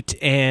State,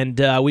 and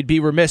we'd be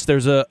remiss.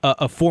 There's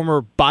a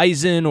former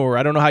Bison, or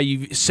I don't know how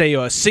you say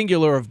a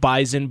singular of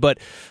Bison, but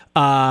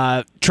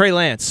Trey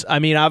Lance. I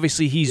mean,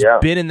 obviously he's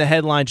been in the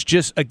headlines.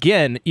 Just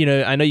again,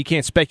 I know you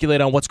can't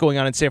speculate on what's going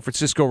on in San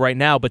Francisco right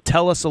now, but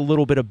tell us a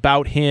little bit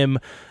about him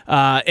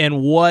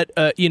and what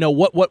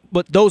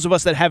those of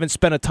us that haven't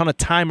spent a ton of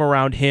time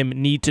around him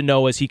need to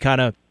know as he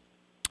kind of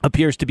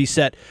appears to be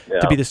set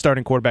to be the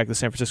starting quarterback of the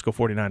San Francisco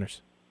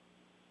 49ers.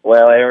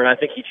 Well, Aaron, I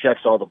think he checks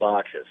all the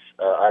boxes.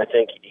 I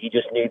think he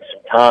just needs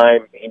some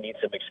time. He needs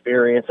some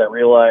experience. I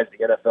realize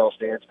the NFL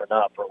stands for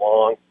not for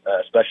long,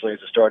 especially as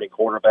a starting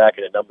quarterback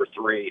and a number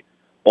 3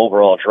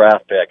 overall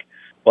draft pick.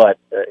 But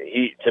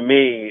he's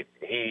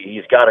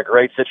got a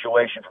great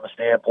situation from a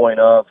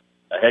standpoint of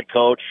a head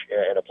coach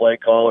and a play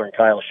caller in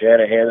Kyle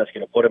Shanahan that's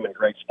going to put him in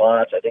great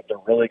spots. I think they're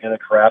really going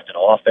to craft an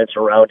offense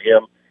around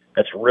him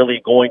that's really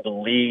going to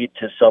lead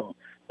to some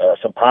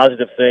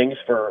positive things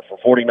for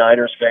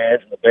 49ers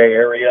fans in the Bay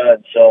Area.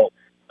 And so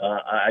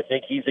I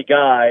think he's a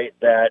guy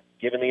that,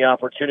 given the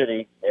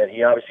opportunity, and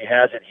he obviously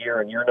has it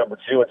here in year number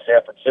 2 in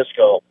San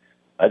Francisco,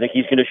 I think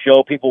he's going to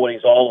show people what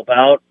he's all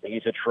about.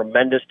 He's a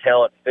tremendous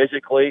talent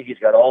physically. He's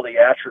got all the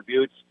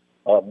attributes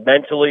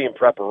mentally in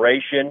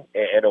preparation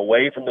and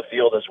away from the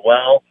field as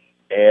well.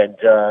 And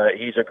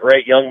he's a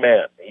great young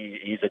man.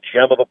 He's a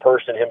gem of a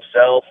person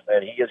himself,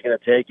 and he is going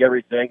to take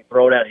everything,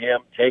 throw it at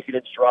him, take it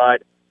in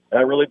stride. And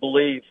I really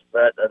believe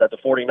that the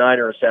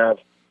 49ers have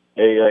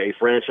a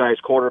franchise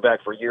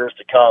quarterback for years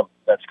to come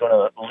that's going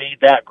to lead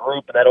that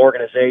group and that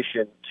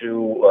organization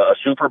to a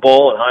Super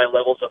Bowl and high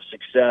levels of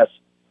success.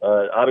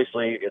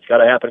 Obviously, it's got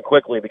to happen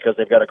quickly because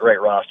they've got a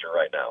great roster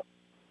right now.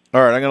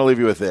 All right, I'm going to leave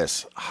you with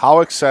this. How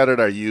excited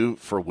are you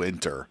for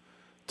winter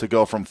to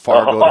go from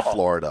Fargo to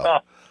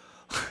Florida?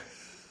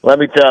 Let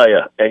me tell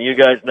you, and you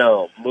guys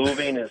know,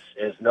 moving is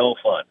no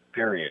fun,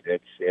 period.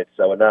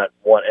 I would not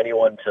want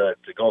anyone to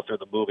go through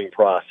the moving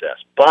process.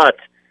 But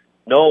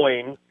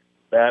knowing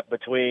that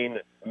between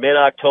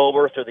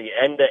mid-October through the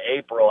end of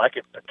April, I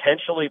could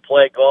potentially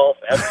play golf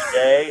every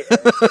day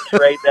and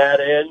trade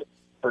that in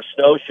for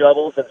snow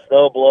shovels and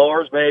snow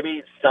blowers,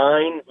 maybe,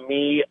 sign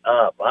me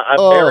up.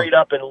 I'm married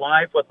up in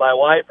life with my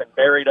wife and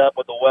married up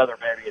with the weather,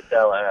 maybe, in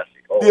Tallahassee.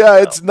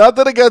 It's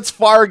nothing against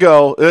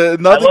Fargo.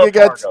 Nothing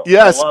against Fargo.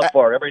 Yes, I love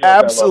Fargo. Every day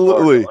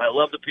absolutely. I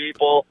love the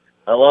people.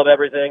 I love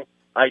everything.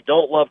 I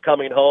don't love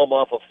coming home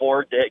off a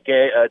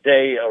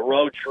 4-day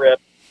road trip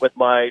with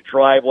my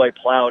driveway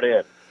plowed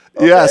in.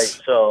 Okay?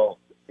 Yes. So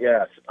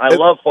yes, I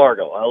love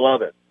Fargo. I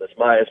love it. It's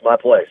my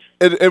place.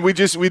 And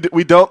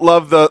we don't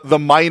love the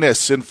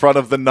minus in front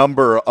of the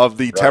number of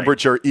the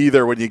temperature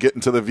either when you get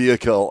into the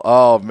vehicle.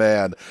 Oh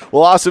man.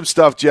 Well, awesome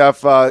stuff, Jeff.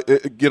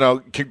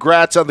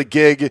 Congrats on the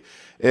gig.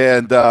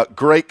 And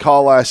great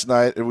call last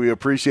night, and we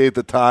appreciate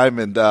the time.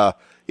 And,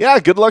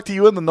 good luck to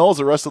you and the Knowles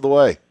the rest of the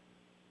way.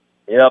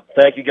 Yep.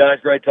 Thank you, guys.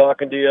 Great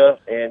talking to you,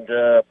 and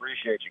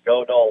appreciate you.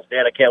 Go Knowles.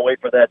 Dan, I can't wait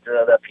for that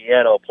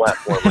piano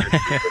platform.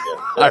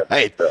 All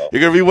right.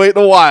 You're going to be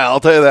waiting a while, I'll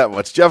tell you that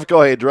much. Jeff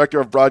Cohane, Director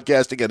of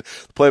Broadcasting and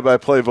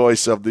play-by-play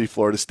voice of the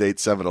Florida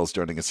State Seminoles,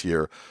 joining us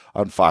here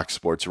on Fox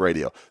Sports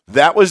Radio.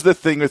 That was the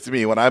thing with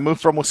me. When I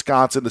moved from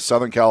Wisconsin to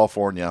Southern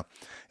California,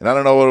 and I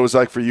don't know what it was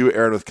like for you,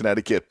 Aaron, with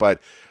Connecticut, but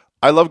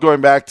I love going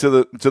back to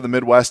the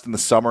Midwest in the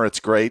summer. It's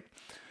great.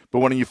 But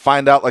when you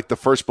find out like the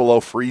first below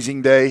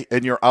freezing day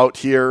and you're out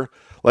here,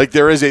 like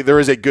there is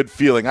a good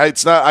feeling.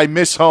 I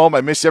miss home.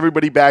 I miss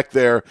everybody back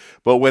there.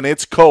 But when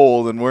it's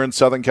cold and we're in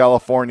Southern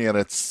California and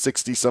it's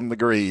 60-some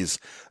degrees,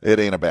 it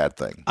ain't a bad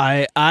thing.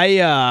 I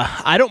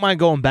don't mind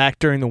going back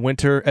during the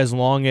winter as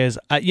long as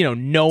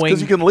knowing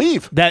because you can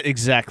leave. That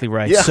exactly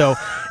right. Yeah. So,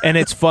 and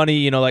it's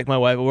funny, like my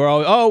wife, we're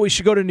all we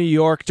should go to New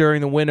York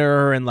during the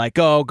winter and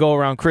go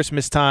around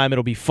Christmas time.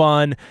 It'll be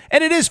fun,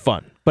 and it is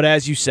fun. But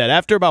as you said,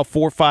 after about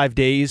 4 or 5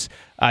 days,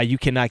 you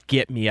cannot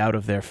get me out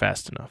of there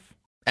fast enough.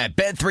 At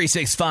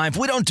Bet365,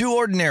 we don't do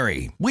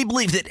ordinary. We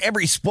believe that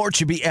every sport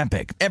should be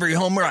epic. Every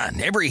home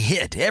run, every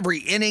hit, every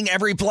inning,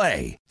 every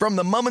play. From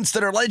the moments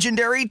that are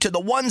legendary to the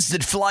ones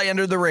that fly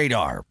under the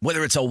radar.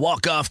 Whether it's a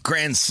walk-off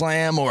grand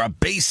slam or a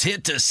base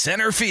hit to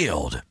center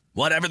field.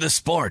 Whatever the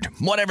sport,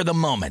 whatever the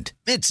moment,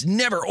 it's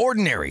never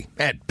ordinary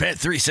at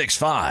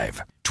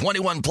Bet365.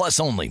 21 plus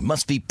only.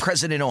 Must be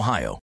present in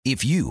Ohio.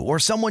 If you or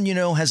someone you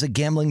know has a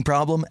gambling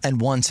problem and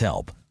wants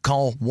help,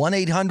 call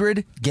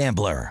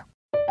 1-800-GAMBLER.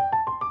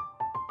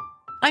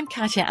 I'm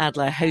Katya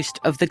Adler, host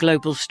of The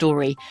Global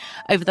Story.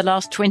 Over the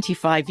last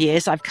 25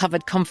 years, I've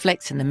covered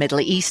conflicts in the Middle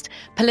East,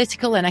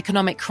 political and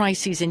economic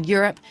crises in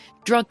Europe,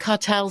 drug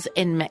cartels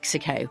in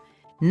Mexico.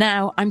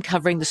 Now I'm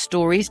covering the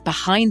stories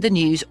behind the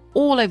news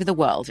all over the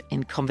world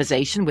in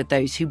conversation with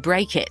those who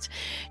break it.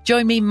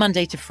 Join me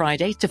Monday to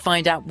Friday to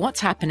find out what's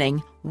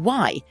happening,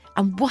 why,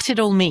 and what it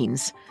all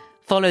means.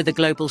 Follow The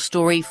Global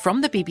Story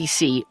from the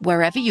BBC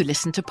wherever you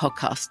listen to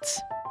podcasts.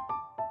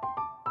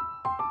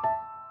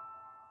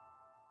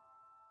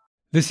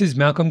 This is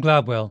Malcolm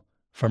Gladwell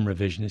from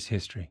Revisionist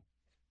History.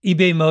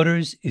 eBay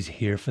Motors is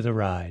here for the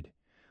ride.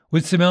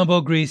 With some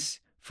elbow grease,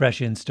 fresh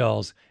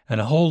installs,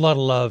 and a whole lot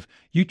of love,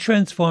 you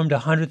transformed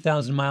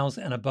 100,000 miles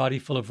and a body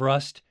full of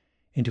rust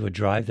into a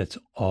drive that's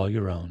all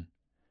your own.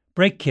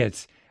 Brake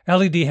kits,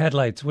 LED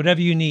headlights,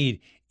 whatever you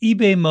need,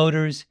 eBay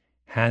Motors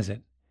has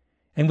it.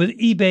 And with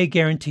eBay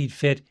Guaranteed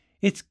Fit,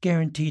 it's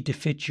guaranteed to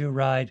fit your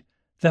ride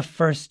the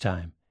first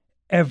time,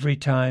 every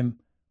time,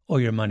 or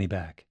your money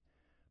back.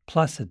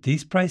 Plus, at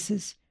these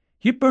prices,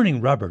 you're burning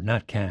rubber,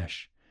 not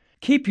cash.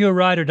 Keep your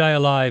ride or die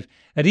alive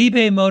at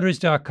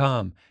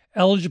ebaymotors.com.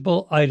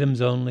 Eligible items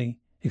only.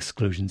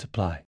 Exclusions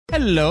apply.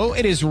 Hello,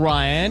 it is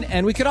Ryan,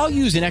 and we could all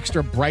use an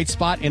extra bright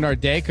spot in our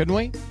day, couldn't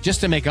we? Just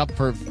to make up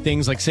for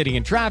things like sitting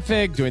in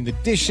traffic, doing the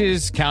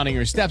dishes, counting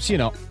your steps,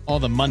 all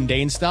the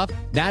mundane stuff.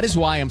 That is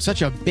why I'm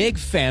such a big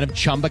fan of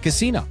Chumba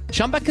Casino.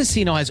 Chumba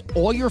Casino has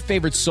all your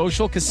favorite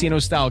social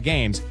casino-style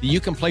games that you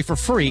can play for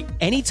free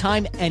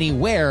anytime,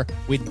 anywhere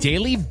with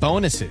daily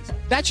bonuses.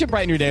 That should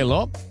brighten your day a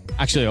little.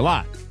 Actually, a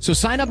lot. So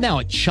sign up now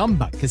at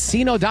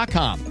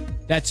ChumbaCasino.com.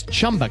 That's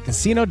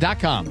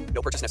ChumbaCasino.com.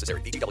 No purchase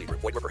necessary. VGW Group.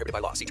 Void where prohibited by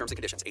law. See terms and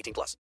conditions. 18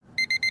 plus.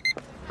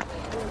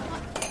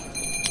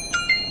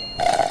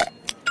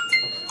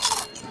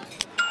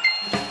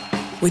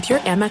 With your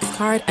Amex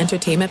card,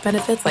 entertainment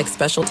benefits like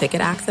special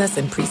ticket access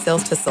and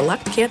pre-sales to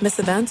select can't-miss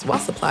events while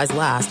supplies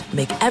last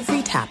make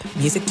every tap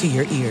music to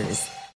your ears.